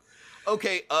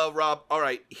 Okay, Rob. All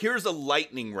right, here's a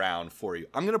lightning round for you.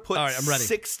 I'm gonna put All right, I'm ready.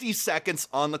 60 seconds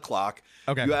on the clock.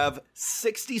 Okay. You have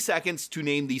 60 seconds to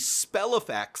name the spell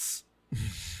effects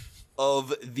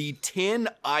of the 10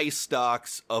 eye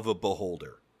stalks of a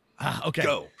beholder. Okay.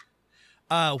 Go.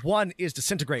 One is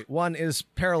disintegrate. One is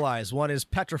paralyze. One is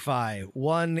petrify.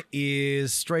 One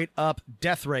is straight up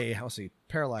death ray. Let's see.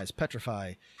 Paralyze,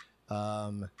 petrify,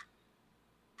 paralyze,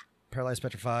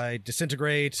 petrify,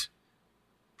 disintegrate,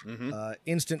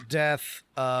 instant death.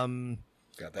 Got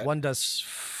that. One does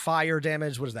fire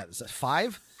damage. What is that? Is that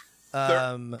 5?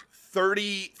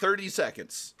 30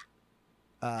 seconds.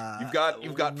 You've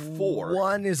got 4.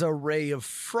 One is a ray of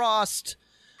frost.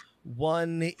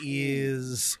 One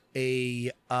is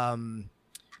one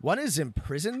is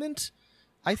imprisonment,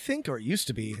 I think, or it used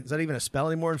to be. Is that even a spell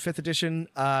anymore in 5th edition?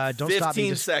 Don't stop me.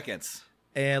 15 seconds.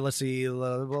 And let's see.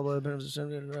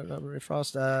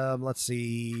 Frost. Let's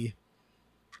see.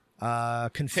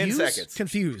 Confuse. 10 seconds.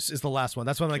 Confuse is the last one.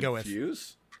 That's what I'm gonna go with.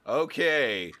 Confuse?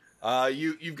 Okay.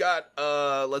 You've got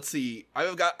let's see.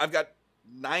 I've got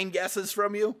 9 guesses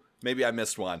from you. Maybe I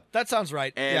missed one. That sounds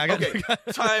right. And yeah, I got,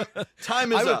 okay,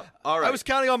 time is up. All right. I was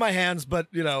counting on my hands, but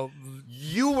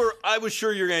I was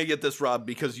sure you were going to get this, Rob,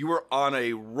 because you were on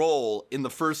a roll. In the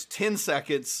first 10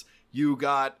 seconds, you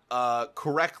got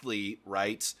correctly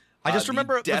right. I just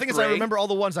remember. The thing is, I remember all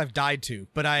the ones I've died to,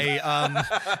 but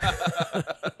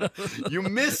you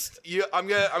missed. I'm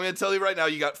gonna tell you right now.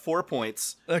 You got 4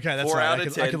 points. Okay, that's 4 right. out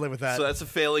of 10. I can live with that. So that's a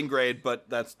failing grade, but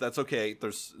that's okay.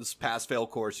 There's this pass-fail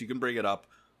course. You can bring it up.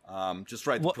 Just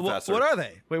write the professor. What are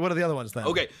they? Wait, what are the other ones then?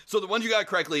 Okay, so the ones you got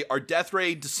correctly are Death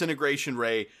Ray, Disintegration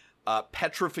Ray,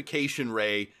 Petrification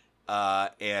Ray,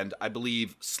 and I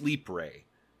believe Sleep Ray.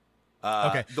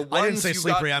 Okay, the I didn't ones say you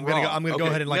sleep got ray. I'm wrong. gonna go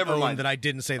ahead and never own mind. that I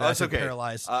didn't say that. I That's said okay.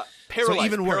 paralyzed. Paralyzed. So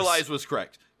even worse. Paralyzed was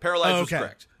correct. Paralyzed okay. was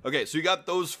correct. Okay, so you got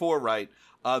those 4 right.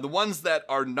 The ones that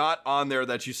are not on there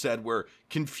that you said were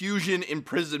confusion,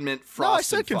 imprisonment, frost, No, I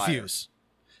said and fire. confuse.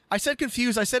 I said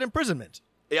confuse. I said imprisonment.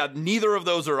 Yeah, neither of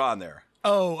those are on there.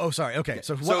 Oh, sorry. Okay,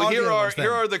 so So what here are the other ones then?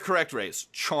 are the correct rays: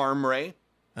 Charm Ray,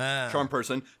 Charm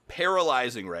Person,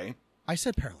 Paralyzing Ray. I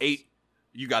said paralyzed. 8.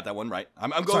 You got that one right.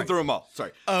 I'm going Sorry. through them all.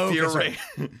 Sorry. Oh, Fear okay, ray.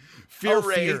 sorry. Fear Oh,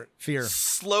 ray. fear.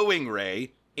 Slowing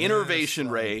ray. Innervation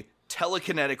slowing. ray.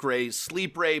 Telekinetic ray.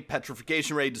 Sleep ray.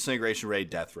 Petrification ray. Disintegration ray.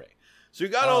 Death ray. So you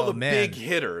got all the man. big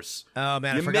hitters. Oh,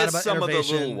 man. You I forgot missed about some of the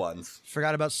innervation. little ones.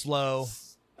 Forgot about slow.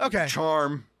 Okay.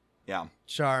 Charm. Yeah.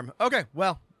 Charm. Okay.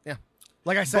 Well, yeah.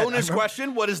 Like I said. Bonus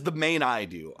question. What does the main eye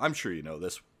do? I'm sure you know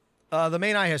this. The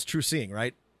main eye has true seeing,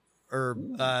 right? Or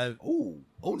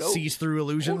Oh no. sees through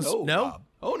illusions. Oh, no, Rob.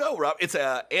 Oh no, Rob. It's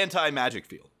a anti-magic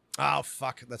field. Oh,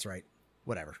 fuck. That's right.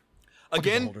 Whatever.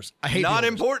 Again, beholders. I hate not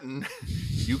beholders. important.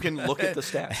 You can look at the I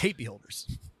stats. hate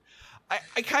beholders.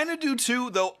 I kind of do too,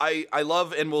 though. I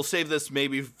love, and we'll save this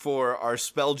maybe for our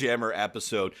Spelljammer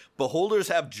episode. Beholders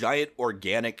have giant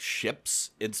organic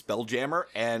ships in Spelljammer,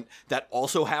 and that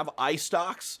also have eye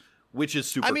stalks, which is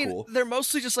super cool. They're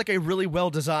mostly just like a really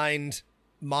well-designed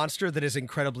monster that is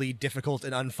incredibly difficult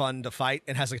and unfun to fight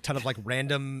and has a ton of like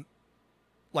random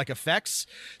like effects.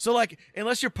 So like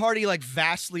unless your party like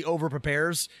vastly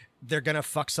over-prepares, they're gonna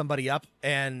fuck somebody up,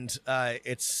 and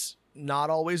it's not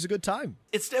always a good time.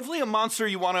 It's definitely a monster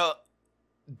you want to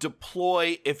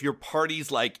deploy if your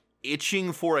party's like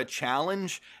itching for a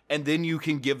challenge, and then you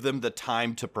can give them the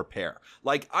time to prepare.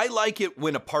 Like, I like it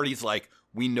when a party's like,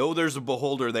 we know there's a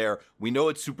beholder there, we know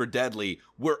it's super deadly,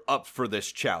 we're up for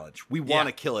this challenge. We want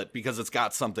to kill it because it's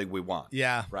got something we want.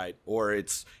 Yeah. Right? Or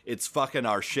it's fucking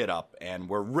our shit up and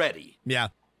we're ready. Yeah.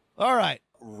 All right.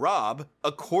 Rob,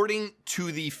 according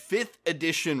to the 5th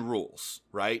edition rules,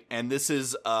 right? And this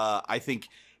is, I think,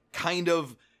 kind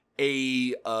of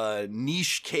a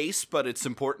niche case, but it's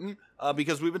important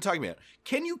because we've been talking about it.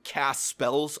 Can you cast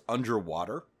spells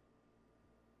underwater?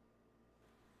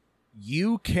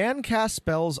 You can cast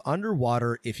spells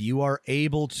underwater if you are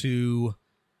able to,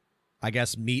 I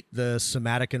guess, meet the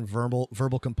somatic and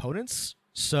verbal components.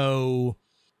 So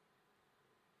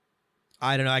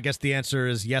I don't know. I guess the answer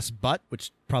is yes, but,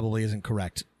 which probably isn't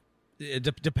correct.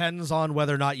 It depends on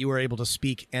whether or not you are able to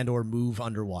speak and or move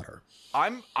underwater.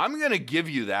 I'm going to give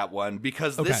you that one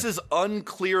because this is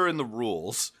unclear in the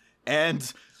rules,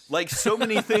 and like so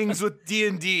many things with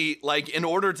D&D, like in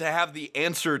order to have the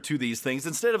answer to these things,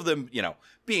 instead of them, you know,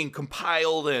 being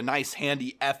compiled in a nice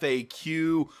handy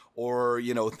FAQ or,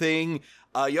 you know, thing,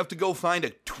 you have to go find a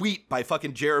tweet by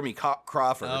fucking Jeremy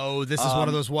Crawford. Oh, this is one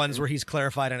of those ones where he's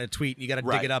clarified on a tweet. You got to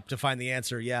dig it up to find the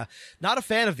answer. Yeah. Not a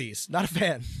fan of these. Not a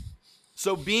fan.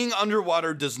 So being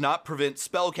underwater does not prevent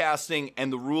spellcasting,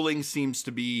 and the ruling seems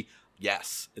to be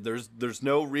yes. There's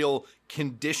no real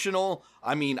conditional.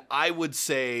 I mean, I would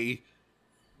say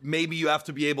maybe you have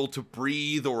to be able to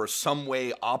breathe or some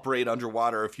way operate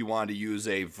underwater if you want to use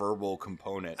a verbal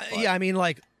component. Yeah, I mean,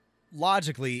 like,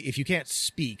 logically, if you can't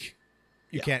speak,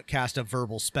 you can't cast a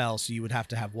verbal spell, so you would have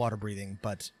to have water breathing.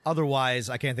 But otherwise,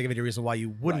 I can't think of any reason why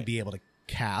you wouldn't be able to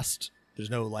cast.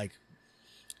 There's no, like,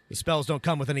 the spells don't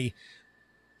come with any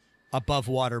above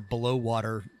water, below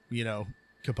water, you know,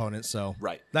 components. So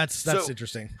that's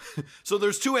interesting. So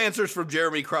there's two answers from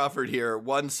Jeremy Crawford here.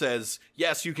 One says,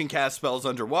 yes, you can cast spells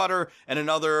underwater, and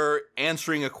another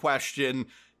answering a question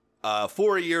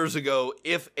 4 years ago,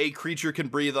 if a creature can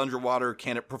breathe underwater,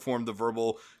 can it perform the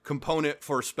verbal component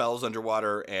for spells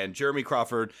underwater? And Jeremy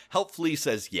Crawford helpfully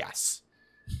says yes.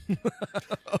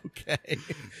 Okay.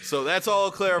 So that's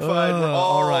all clarified.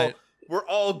 All right. We're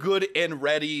all good and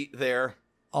ready there.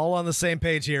 All on the same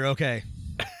page here. Okay.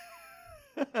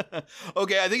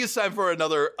 Okay, I think it's time for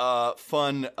another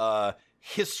fun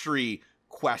history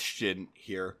question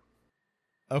here.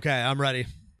 Okay, I'm ready.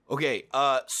 Okay,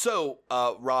 so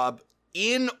Rob,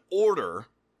 in order,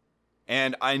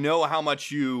 and I know how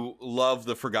much you love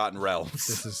the Forgotten Realms.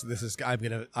 This is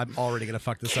I'm already gonna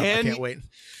fuck this up. I can't wait.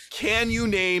 Can you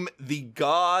name the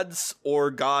gods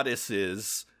or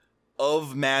goddesses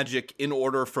of magic in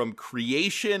order from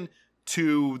creation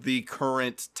to the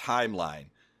current timeline?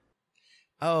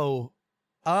 Oh,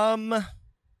 I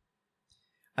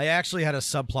actually had a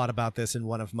subplot about this in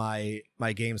one of my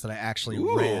games that I actually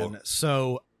ran.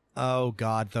 So, oh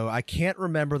god, though, I can't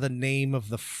remember the name of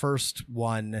the first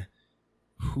one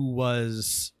who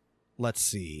was, let's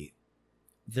see.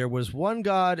 There was one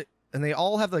god, and they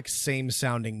all have like same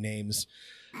sounding names.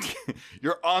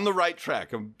 You're on the right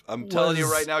track. I'm telling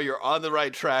you right now, you're on the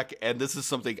right track, and this is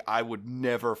something I would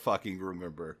never fucking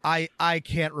remember. I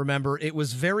can't remember. It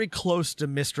was very close to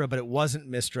Mystra, but it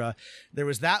wasn't Mystra. There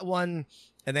was that one,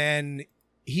 and then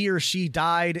he or she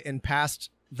died and passed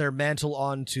their mantle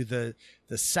on to the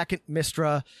second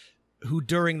Mystra, who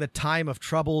during the time of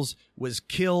troubles was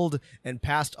killed and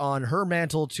passed on her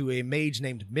mantle to a mage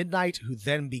named Midnight, who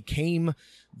then became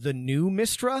the new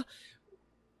Mystra.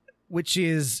 which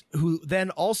is who then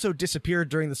also disappeared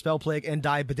during the spell plague and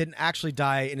died, but didn't actually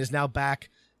die and is now back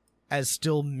as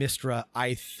still Mystra,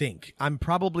 I think. I'm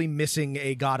probably missing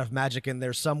a god of magic in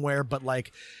there somewhere, but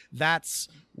like that's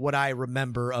what I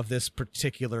remember of this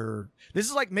particular. This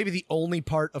is like maybe the only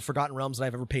part of Forgotten Realms that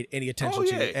I've ever paid any attention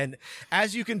to. And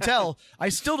as you can tell, I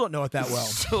still don't know it that well.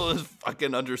 Still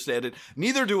fucking understand it.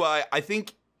 Neither do I. I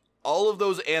think all of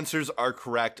those answers are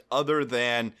correct, other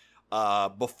than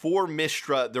before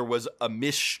Mystra, there was a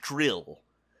Mistril.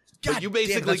 God but you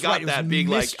basically damn, got that being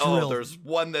Mistril. like, oh, there's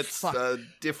one that's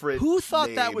different. Who thought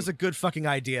name. that was a good fucking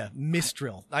idea?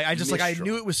 Mistril. I just like, I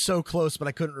knew it was so close, but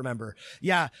I couldn't remember.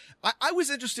 Yeah, I was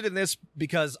interested in this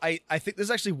because I think there's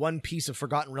actually one piece of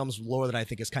Forgotten Realms lore that I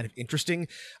think is kind of interesting.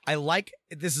 I like,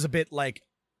 this is a bit like,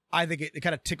 I think it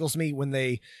kind of tickles me when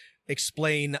they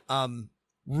explain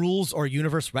rules or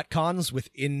universe retcons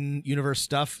within universe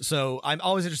stuff. So I'm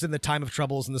always interested in the time of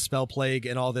troubles and the spell plague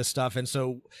and all this stuff. And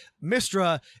so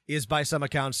Mystra is by some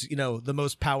accounts, you know, the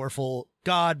most powerful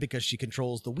god because she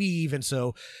controls the weave. And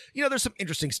so, you know, there's some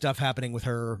interesting stuff happening with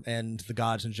her and the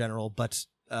gods in general, but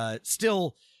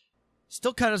still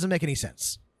kind of doesn't make any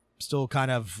sense. Still kind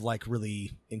of like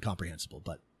really incomprehensible,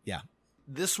 but yeah.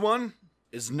 This one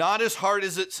is not as hard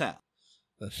as it sounds.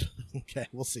 Okay,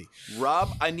 we'll see.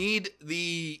 Rob, I need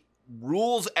the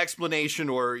rules explanation,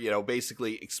 or, you know,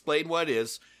 basically explain what it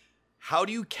is. How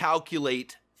do you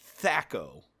calculate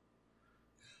THAC0?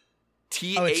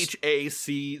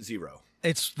 THAC0.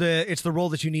 It's the roll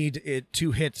that you need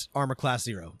to hit armor class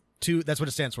 0. That's what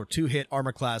it stands for. To hit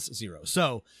armor class 0.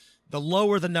 So the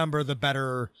lower the number, the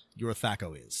better your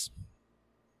THAC0 is.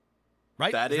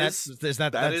 Right? That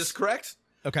is correct.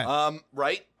 Okay.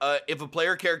 Right. If a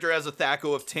player character has a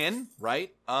THAC0 of 10,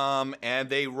 right? And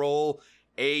they roll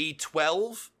a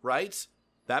 12, right?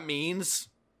 That means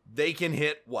they can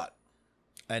hit what?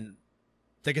 And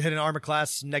they can hit an armor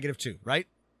class -2, right?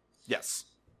 Yes.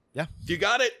 Yeah. You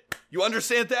got it. You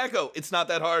understand THAC0. It's not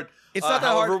that hard. It's not that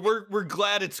however, hard. We're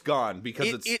glad it's gone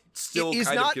because it's still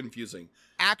kind of confusing.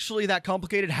 Actually that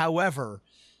complicated. However,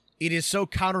 it is so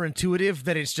counterintuitive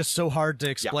that it's just so hard to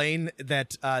explain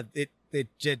that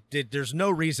there's no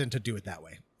reason to do it that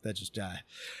way. That's just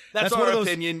that's our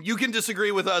opinion. You can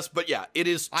disagree with us, but yeah, it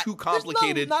is too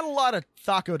complicated. Not a lot of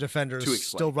THAC0 defenders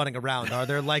still running around, are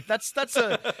there? Like that's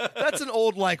an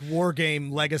old like war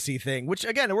game legacy thing, which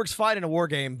again it works fine in a war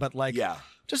game, but like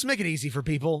just make it easy for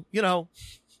people, you know.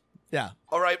 Yeah.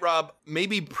 All right, Rob,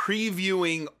 maybe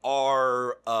previewing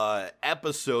our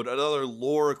episode, another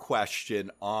lore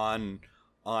question on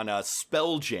a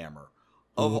Spelljammer.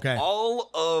 Of all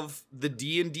of the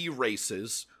D&D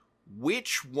races,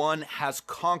 which one has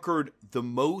conquered the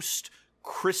most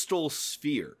crystal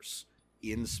spheres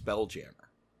in Spelljammer?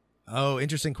 Oh,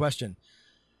 interesting question.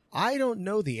 I don't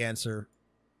know the answer.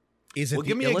 Is it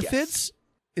the Illithids?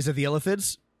 Is it the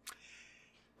Illithids?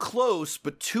 Close,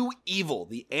 but too evil.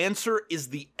 The answer is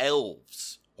the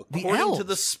elves. According to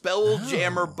the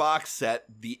Spelljammer box set,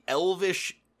 the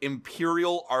Elvish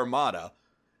Imperial Armada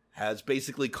has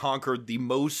basically conquered the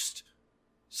most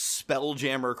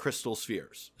Spelljammer crystal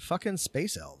spheres. Fucking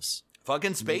space elves.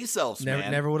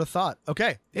 Man. Never would have thought.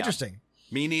 Okay, interesting.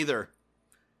 Me neither.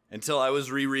 Until I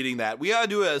was rereading that. We gotta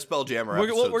do a Spelljammer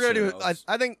episode. We're gonna do it.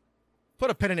 I think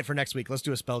put a pin in it for next week. Let's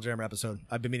do a Spelljammer episode.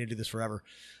 I've been meaning to do this forever.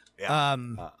 Yeah.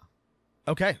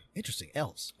 Okay. Interesting.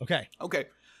 Elves. Okay.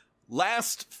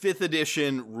 Last 5th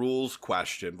edition rules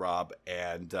question, Rob,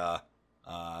 and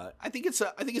I think it's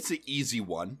an easy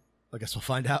one. I guess we'll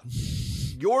find out.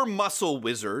 Your muscle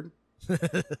wizard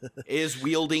is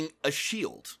wielding a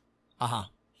shield.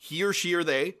 He or she or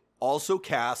they also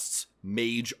casts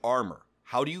mage armor.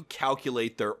 How do you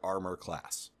calculate their armor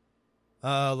class?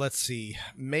 Let's see.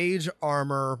 Mage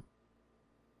armor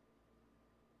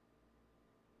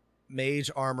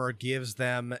gives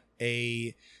them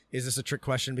a... Is this a trick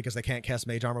question because they can't cast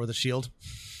mage armor with a shield?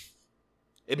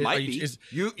 It might be.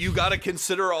 You got to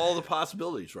consider all the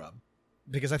possibilities, Rob.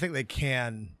 Because I think they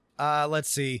can. Let's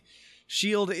see.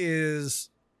 Shield is...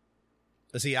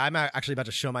 Let's see, I'm actually about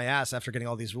to show my ass after getting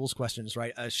all these rules questions,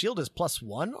 right? Shield is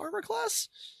 +1 armor class?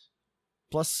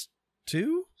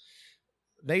 +2?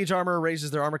 Mage armor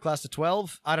raises their armor class to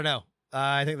 12? I don't know.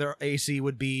 I think their AC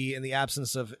would be, in the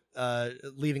absence of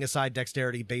leaving aside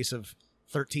dexterity, base of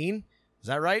 13. Is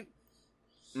that right?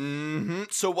 Mm-hmm.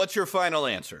 So what's your final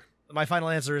answer? My final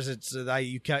answer is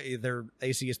their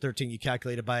AC is 13. You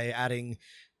calculate it by adding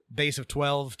base of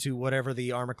 12 to whatever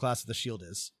the armor class of the shield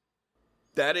is.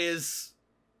 That is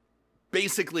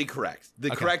basically correct.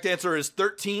 The correct answer is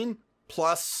 13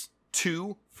 plus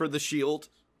 2 for the shield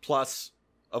plus,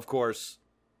 of course,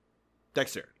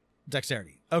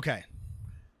 dexterity. Okay.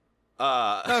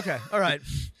 Okay, all right.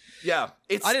 Yeah,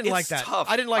 I didn't it's like that. Tough.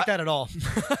 I didn't like that at all.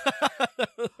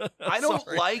 I don't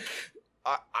Sorry. like.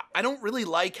 I don't really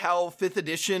like how 5th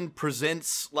edition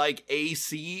presents like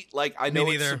AC. Like I know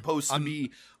it's neither. supposed to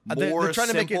be They're more trying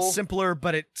to make it simple. simpler,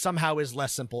 but it somehow is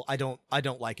less simple. I don't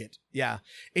like it. Yeah,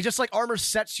 it just like armor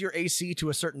sets your AC to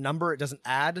a certain number. It doesn't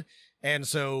add, and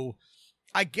so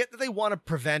I get that they want to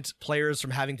prevent players from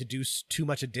having to do too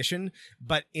much addition,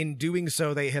 but in doing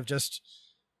so, they have just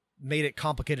made it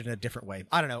complicated in a different way.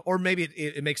 I don't know, or maybe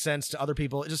it makes sense to other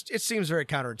people. It seems very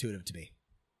counterintuitive to me.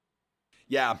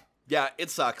 Yeah, it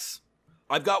sucks.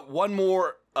 I've got one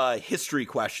more history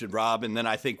question, Rob, and then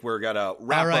I think we're gonna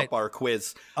wrap up our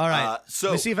quiz. All right. So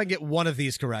Let me see if I can get one of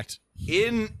these correct.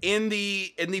 in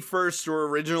the first or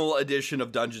original edition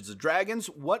of Dungeons and Dragons,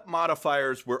 what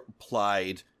modifiers were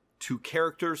applied to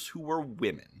characters who were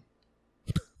women?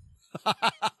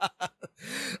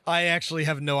 I actually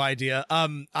have no idea.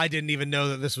 I didn't even know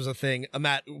that this was a thing.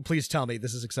 Matt, please tell me.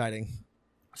 This is exciting.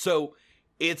 So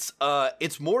it's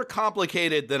more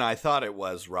complicated than I thought it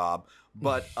was, Rob.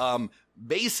 But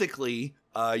basically,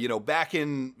 back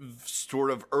in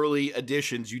sort of early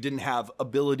editions, you didn't have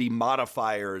ability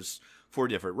modifiers for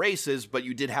different races, but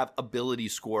you did have ability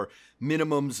score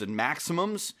minimums and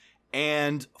maximums.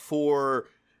 And for,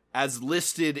 as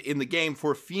listed in the game,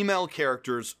 for female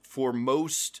characters, for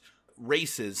most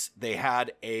races, they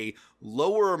had a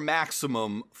lower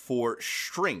maximum for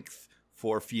strength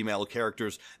for female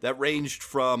characters that ranged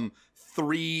from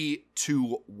 3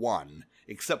 to 1,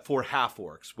 except for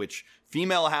half-orcs, which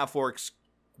female half-orcs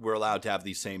were allowed to have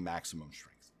the same maximum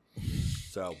strength.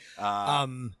 So,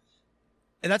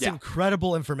 And that's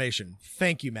incredible information.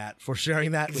 Thank you, Matt, for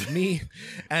sharing that with me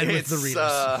and with the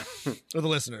readers or the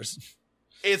listeners.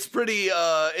 It's pretty,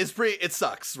 it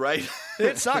sucks, right?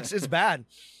 It sucks. It's bad.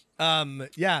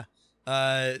 First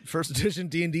edition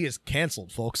D&D is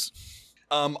canceled, folks.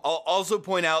 I'll also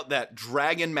point out that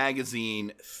Dragon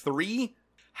Magazine 3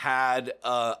 had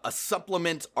a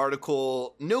supplement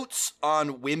article, Notes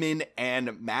on Women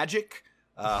and Magic.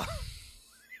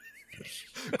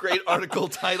 Great article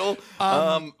title.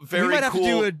 Very we might have cool. to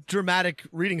do a dramatic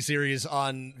reading series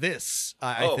on this,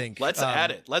 I think. Let's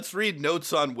add it. Let's read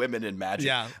Notes on Women in Magic.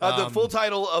 Yeah, The full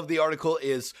title of the article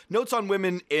is Notes on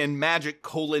Women in Magic,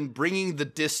 bringing the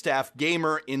Distaff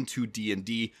gamer into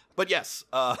D&D. But yes,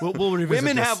 we'll revisit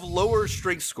women this. have lower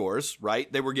strength scores,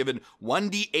 right? They were given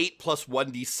 1d8 plus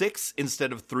 1d6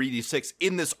 instead of 3d6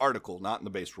 in this article, not in the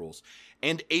base rules.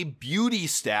 And a beauty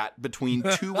stat between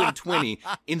 2 and 20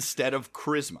 instead of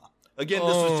charisma. Again,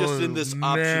 this was just in this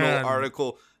optional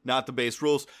article, not the base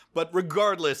rules. But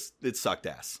regardless, it sucked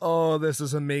ass. Oh, this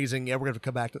is amazing. Yeah, we're going to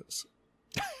come back to this.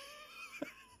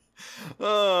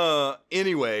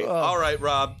 Anyway, all right,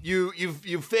 Rob, you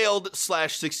failed /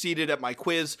 succeeded at my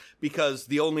quiz because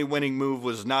the only winning move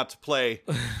was not to play.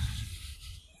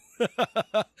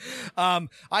 I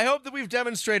hope that we've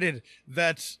demonstrated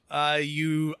that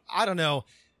I don't know.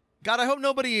 God, I hope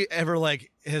nobody ever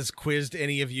has quizzed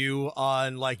any of you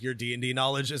on your D&D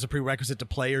knowledge as a prerequisite to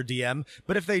play or DM.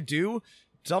 But if they do,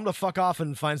 tell them to fuck off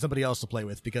and find somebody else to play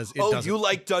with because it doesn't. You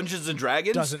like Dungeons and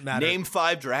Dragons? Doesn't matter. Name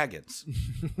 5 dragons.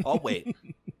 I'll wait.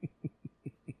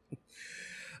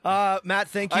 Matt,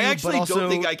 thank you. I actually but also, don't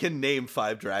think I can name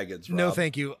 5 dragons, Rob. No,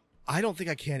 thank you. I don't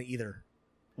think I can either.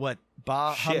 What?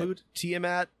 Bahamut?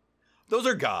 Tiamat? Those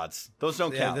are gods. Those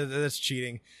don't count. That's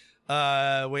cheating.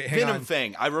 Wait, hang Venom on.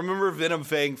 Fang. I remember Venom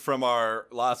Fang from our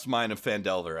Lost Mine of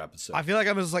Phandelver episode. I feel like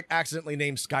I was accidentally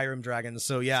named Skyrim dragons.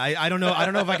 So yeah, I don't know. I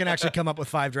don't know if I can actually come up with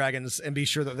 5 dragons and be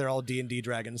sure that they're all D&D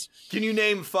dragons. Can you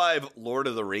name 5 Lord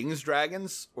of the Rings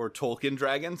dragons or Tolkien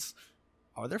dragons?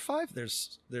 Are there 5?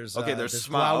 There's there's there's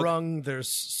Smaug. Glaurung, there's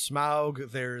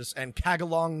Smaug, and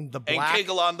Kagalong the Black. And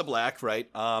Kagalon the Black, right?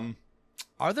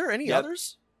 Are there any Yep.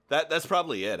 others? That's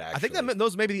probably it, actually. I think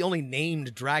those may be the only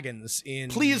named dragons in.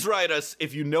 Please write us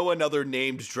if you know another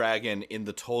named dragon in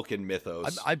the Tolkien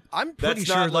mythos. I'm pretty That's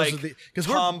sure not those like are the because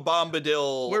Tom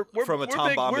Bombadil from a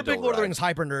Tom Bombadil we're big Lord of the ride. Rings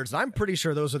hyper nerds, and I'm pretty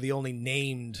sure those are the only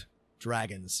named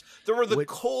dragons. There were the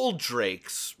cold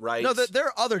drakes, right? No, there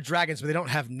are other dragons, but they don't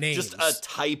have names. Just a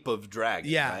type of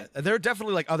dragon. Yeah, right? there are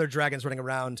definitely other dragons running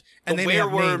around, and The they may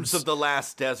have werewolves names, of the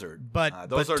last desert. but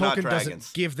those but are not Tolkien dragons.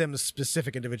 doesn't give them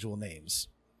specific individual names.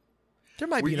 There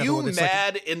might Were be another you one that's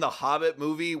mad in the Hobbit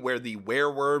movie where the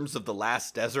werewolves of the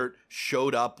last desert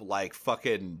showed up like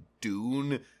fucking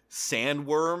dune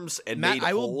sandworms and Matt, made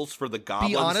I will holes for the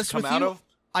goblins be honest to come with out you, of?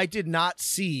 I did not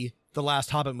see the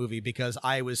last Hobbit movie because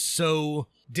I was so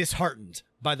disheartened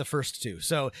by the first 2.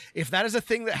 So if that is a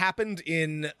thing that happened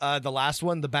in the last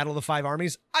one, the Battle of the 5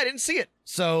 Armies, I didn't see it.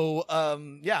 So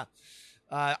yeah.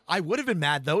 I would have been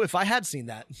mad, though, if I had seen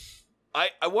that.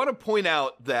 I want to point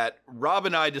out that Rob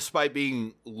and I, despite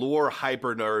being lore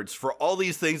hyper nerds for all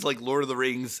these things like Lord of the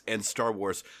Rings and Star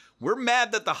Wars, we're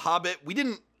mad that The Hobbit, we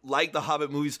didn't like the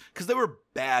Hobbit movies because they were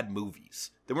bad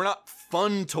movies. They were not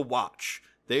fun to watch.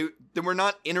 They were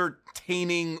not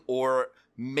entertaining or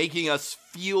making us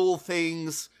feel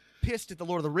things. Pissed at the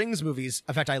Lord of the Rings movies.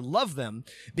 In fact, I love them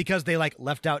because they like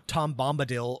left out Tom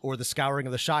Bombadil or The Scouring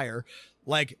of the Shire.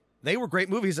 Like, they were great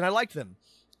movies and I liked them.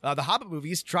 The Hobbit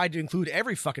movies tried to include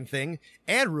every fucking thing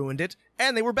and ruined it,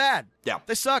 and they were bad. Yeah,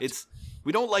 they sucked.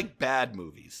 We don't like bad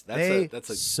movies. They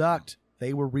sucked.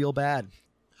 They were real bad.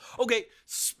 Okay,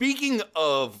 speaking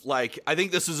of, like, I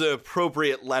think this is an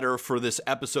appropriate letter for this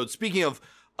episode. Speaking of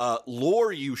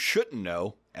lore you shouldn't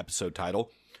know, episode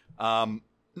title.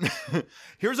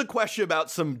 Here's a question about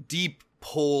some deep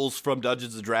pulls from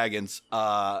Dungeons & Dragons.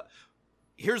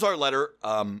 Here's our letter.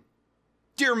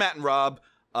 Dear Matt and Rob,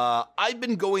 I've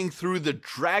been going through the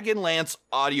Dragonlance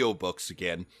audiobooks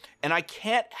again, and I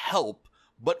can't help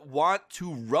but want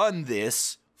to run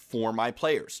this for my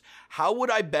players. How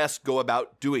would I best go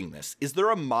about doing this? Is there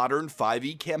a modern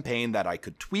 5e campaign that I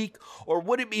could tweak, or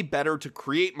would it be better to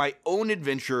create my own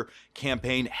adventure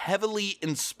campaign heavily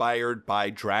inspired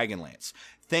by Dragonlance?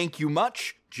 Thank you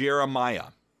much, Jeremiah.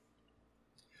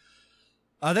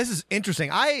 This is interesting.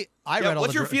 I read all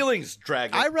what's your feelings,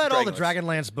 I read all the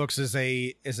Dragonlance books as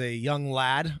a young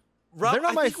lad. Rob,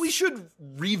 I think we should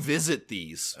revisit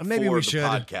these maybe for we the should.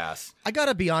 podcast. I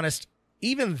gotta be honest,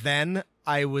 even then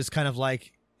I was kind of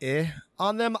like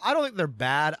on them. I don't think they're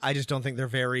bad. I just don't think they're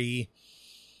very,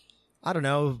 I don't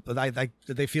know,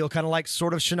 they feel kind of like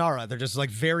sort of Shannara. They're just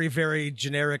like very, very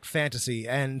generic fantasy,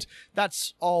 and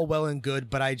that's all well and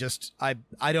good, but I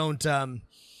don't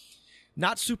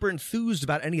not super enthused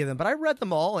about any of them, but I read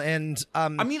them all, and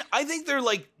I mean, I think they're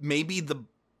like maybe the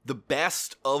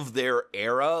best of their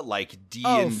era, like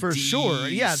D&D for sure.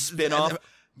 Yeah, spin-off.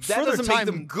 That doesn't make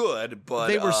them good, but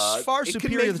they were far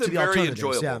superior to the very alternatives.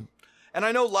 enjoyable. Yeah. And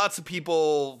I know lots of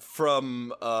people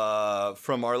from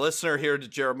our listener here to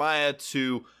Jeremiah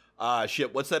to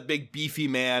what's that big beefy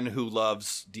man who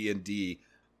loves D&D?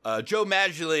 Joe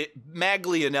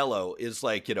Maglianello is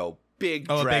like, big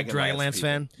Dragonlance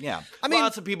fan. Yeah. I mean,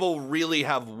 lots of people really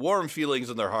have warm feelings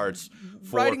in their hearts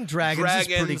for writing dragons is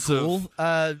pretty cool.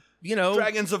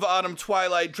 Dragons of Autumn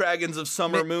Twilight, Dragons of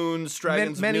Summer Moons,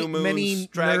 Dragons of New Moons,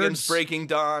 Dragons Breaking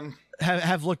Dawn.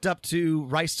 Have looked up to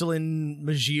Raistlin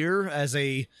Majir as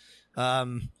a I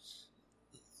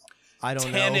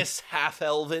don't know. Tanis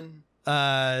Half-Elven.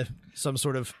 Some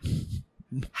sort of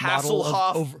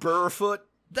Hasselhoff Burrfoot.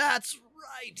 That's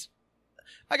right.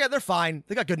 They're fine.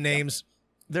 They got good names.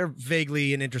 They're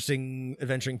vaguely an interesting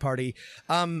adventuring party.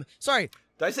 Sorry.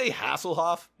 Did I say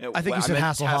Hasselhoff? I think you said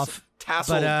Hasselhoff.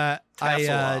 Tasselhoff.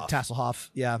 Tasselhoff.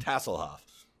 Yeah. Tasselhoff.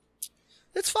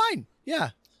 It's fine.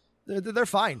 Yeah. They're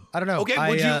fine. I don't know.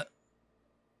 Okay,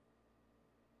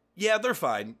 Yeah, they're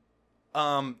fine.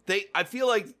 I feel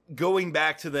like going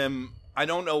back to them, I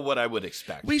don't know what I would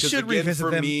expect. We should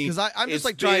revisit them because I'm just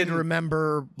like trying to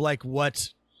remember like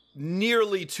what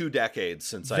nearly 2 decades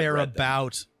since they're read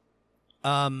about.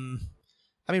 I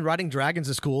mean, riding dragons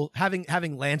is cool.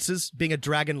 Having lances, being a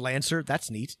dragon lancer, that's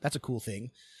neat. That's a cool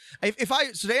thing.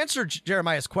 So to answer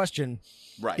Jeremiah's question,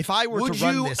 right? If I were to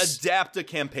run this, would you adapt a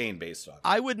campaign based on it?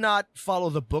 I would not follow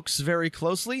the books very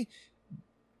closely.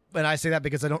 And I say that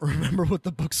because I don't remember what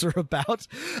the books are about.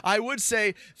 I would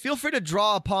say feel free to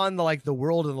draw upon the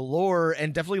world and the lore,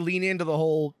 and definitely lean into the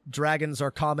whole dragons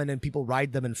are common and people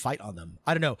ride them and fight on them.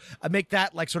 I don't know. I make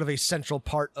that like sort of a central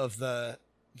part of the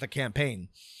campaign.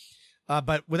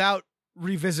 But without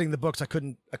revisiting the books, I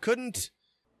could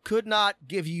not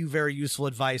give you very useful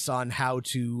advice on how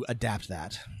to adapt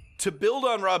that. To build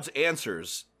on Rob's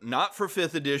answers, not for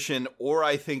 5th edition or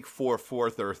I think for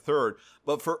 4th or 3rd,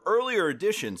 but for earlier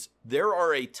editions, there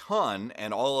are a ton,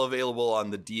 and all available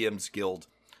on the DM's Guild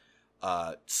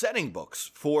setting books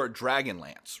for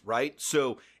Dragonlance, right?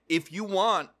 So if you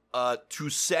want to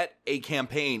set a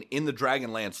campaign in the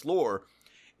Dragonlance lore,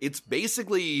 it's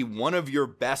basically one of your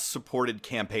best supported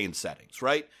campaign settings,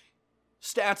 right?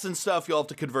 Stats and stuff, you'll have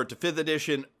to convert to 5th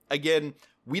edition. Again,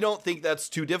 we don't think that's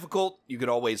too difficult. You could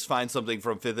always find something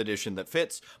from 5th edition that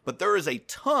fits, but there is a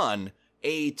ton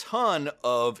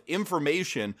of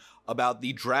information about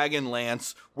the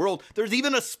Dragonlance world. There's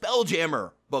even a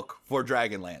Spelljammer book for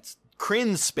Dragonlance,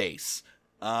 Kryn Space.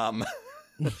 So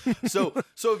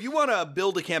if you want to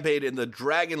build a campaign in the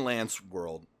Dragonlance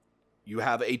world, you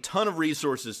have a ton of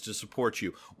resources to support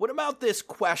you. What about this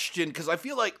question? Because I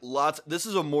feel like this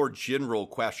is a more general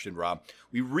question, Rob.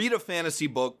 We read a fantasy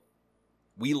book,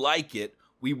 we like it,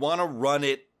 we want to run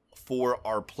it for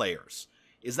our players.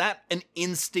 Is that an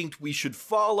instinct we should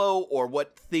follow, or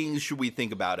what things should we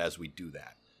think about as we do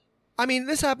that? I mean,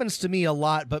 this happens to me a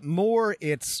lot, but more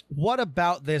it's what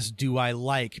about this do I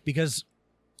like? Because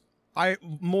I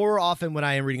more often when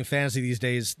I am reading fantasy these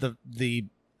days, it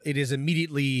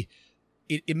immediately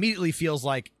feels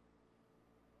like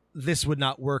this would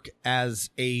not work as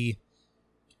a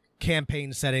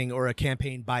campaign setting or a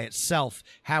campaign by itself.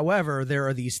 However, there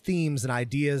are these themes and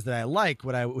ideas that I like,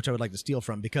 which I would like to steal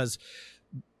from, because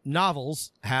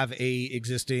novels have a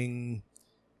existing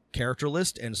character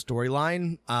list and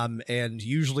storyline, and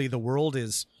usually the world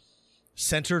is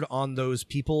centered on those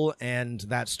people and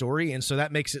that story, and so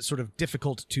that makes it sort of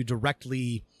difficult to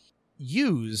directly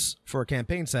use for a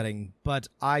campaign setting. But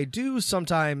I do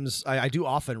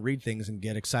often read things and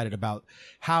get excited about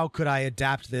how could I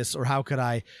adapt this, or how could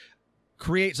I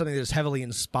create something that is heavily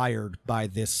inspired by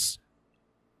this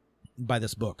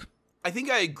book. I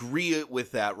think I agree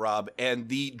with that, Rob. And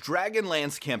the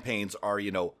Dragonlance campaigns are,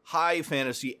 high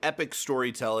fantasy, epic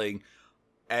storytelling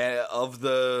of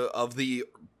the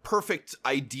perfect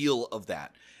ideal of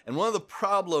that. And one of the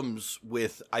problems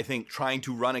with, I think, trying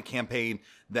to run a campaign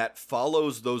that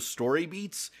follows those story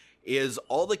beats is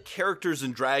all the characters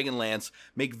in Dragonlance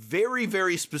make very,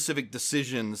 very specific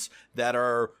decisions that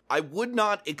I would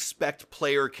not expect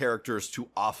player characters to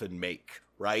often make,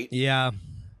 right? Yeah.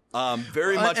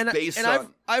 Very much based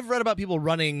on... I've read about people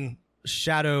running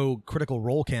shadow Critical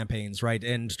Role campaigns, right,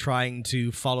 and trying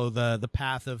to follow the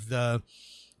path of the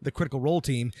Critical Role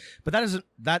team, but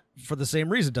that for the same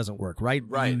reason doesn't work, right?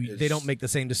 Right. They don't make the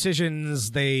same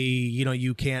decisions. Your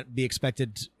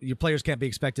players can't be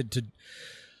expected to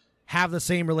have the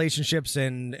same relationships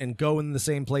and go in the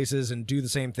same places and do the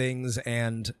same things,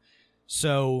 and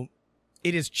so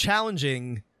it is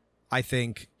challenging, I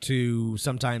think, to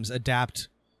sometimes adapt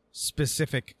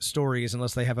specific stories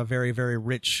unless they have a very, very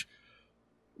rich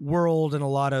world and a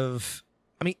lot of...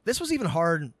 I mean, this is even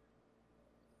hard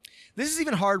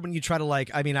when you try to,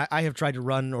 like... I mean, I have tried to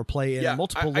run or play in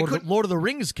multiple Lord of the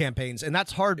Rings campaigns, and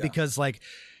that's hard because, like,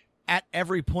 at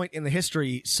every point in the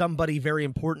history, somebody very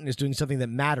important is doing something that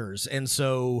matters, and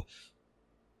so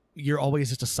you're always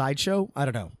just a sideshow? I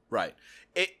don't know. Right.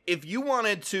 If you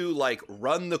wanted to, like,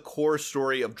 run the core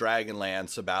story of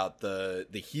Dragonlance about the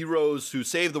heroes who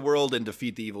save the world and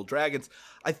defeat the evil dragons,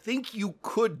 I think you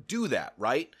could do that,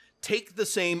 right? Take the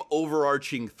same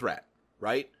overarching threat,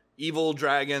 right? Evil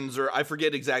dragons, or I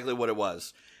forget exactly what it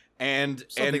was. And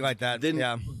something like that. Then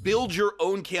build your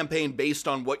own campaign based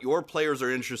on what your players are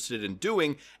interested in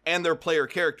doing and their player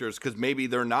characters, because maybe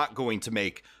they're not going to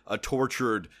make a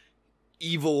tortured,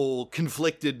 evil,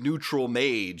 conflicted neutral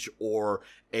mage, or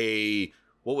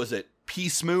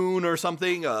Peace Moon or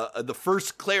something, the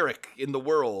first cleric in the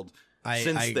world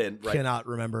then. Right? Cannot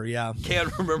remember,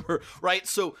 Can't remember, right?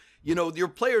 So, your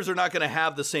players are not going to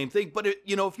have the same thing, but, if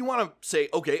you want to say,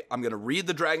 okay, I'm going to read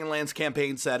the Dragonlance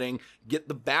campaign setting, get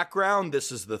the background,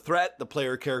 this is the threat, the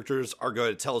player characters are going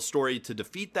to tell a story to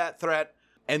defeat that threat,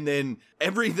 and then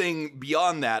everything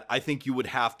beyond that, I think you would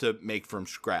have to make from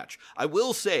scratch. I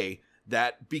will say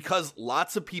that because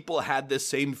lots of people had this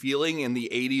same feeling in the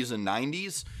 80s and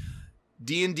 90s,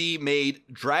 D&D made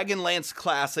Dragonlance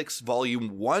Classics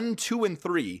Volume 1, 2, and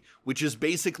 3, which is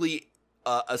basically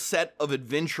a set of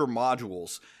adventure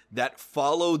modules that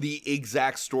follow the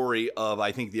exact story of,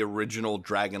 I think, the original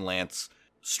Dragonlance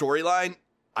storyline.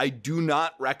 I do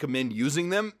not recommend using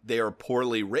them. They are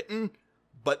poorly written,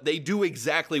 but they do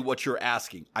exactly what you're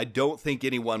asking. I don't think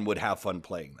anyone would have fun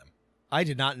playing them. I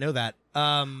did not know that.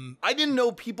 I didn't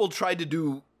know people tried to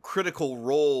do Critical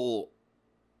Role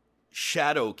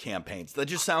shadow campaigns. That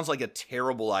just sounds like a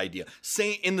terrible idea.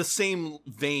 In the same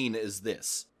vein as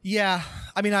this. Yeah,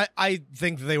 I mean, I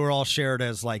think they were all shared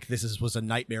as, like, was a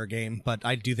nightmare game, but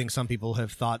I do think some people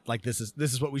have thought, like, this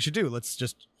is what we should do. Let's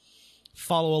just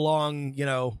follow along,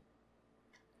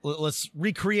 let's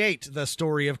recreate the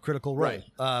story of Critical Role.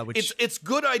 Right. It's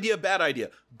good idea, bad idea.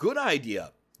 Good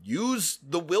idea. Use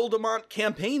the Wildemont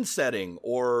campaign setting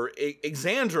or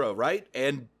Exandra, right?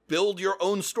 And build your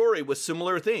own story with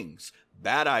similar things.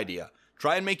 Bad idea.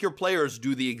 Try and make your players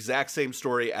do the exact same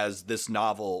story as this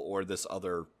novel or this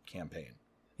other campaign.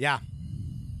 Yeah.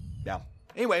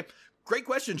 Anyway, great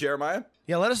question, Jeremiah.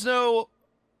 Yeah, let us know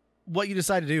what you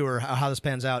decide to do or how this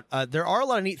pans out. There are a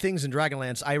lot of neat things in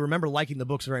Dragonlance. I remember liking the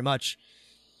books very much,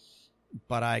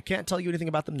 but I can't tell you anything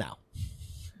about them now.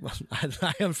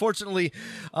 I unfortunately,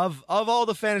 of all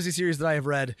the fantasy series that I have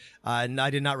read, I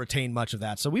did not retain much of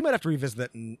that. So we might have to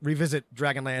revisit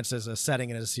Dragonlance as a setting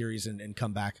and as a series and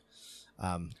come back.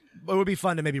 But it would be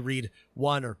fun to maybe read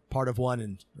one or part of one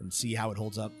and see how it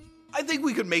holds up. I think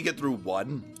we could make it through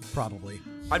one. Probably.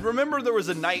 I remember there was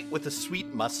a knight with a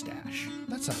sweet mustache.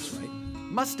 That sounds right.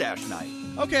 Mustache Night.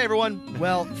 Okay, everyone.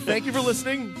 Well, thank you for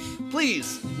listening.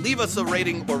 Please leave us a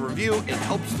rating or review. It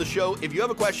helps the show. If you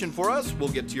have a question for us, we'll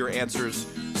get to your answers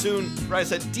soon. Write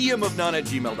us at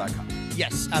dmofnone@gmail.com.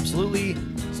 Yes, absolutely.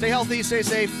 Stay healthy, stay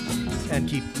safe, and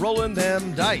keep rolling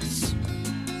them dice.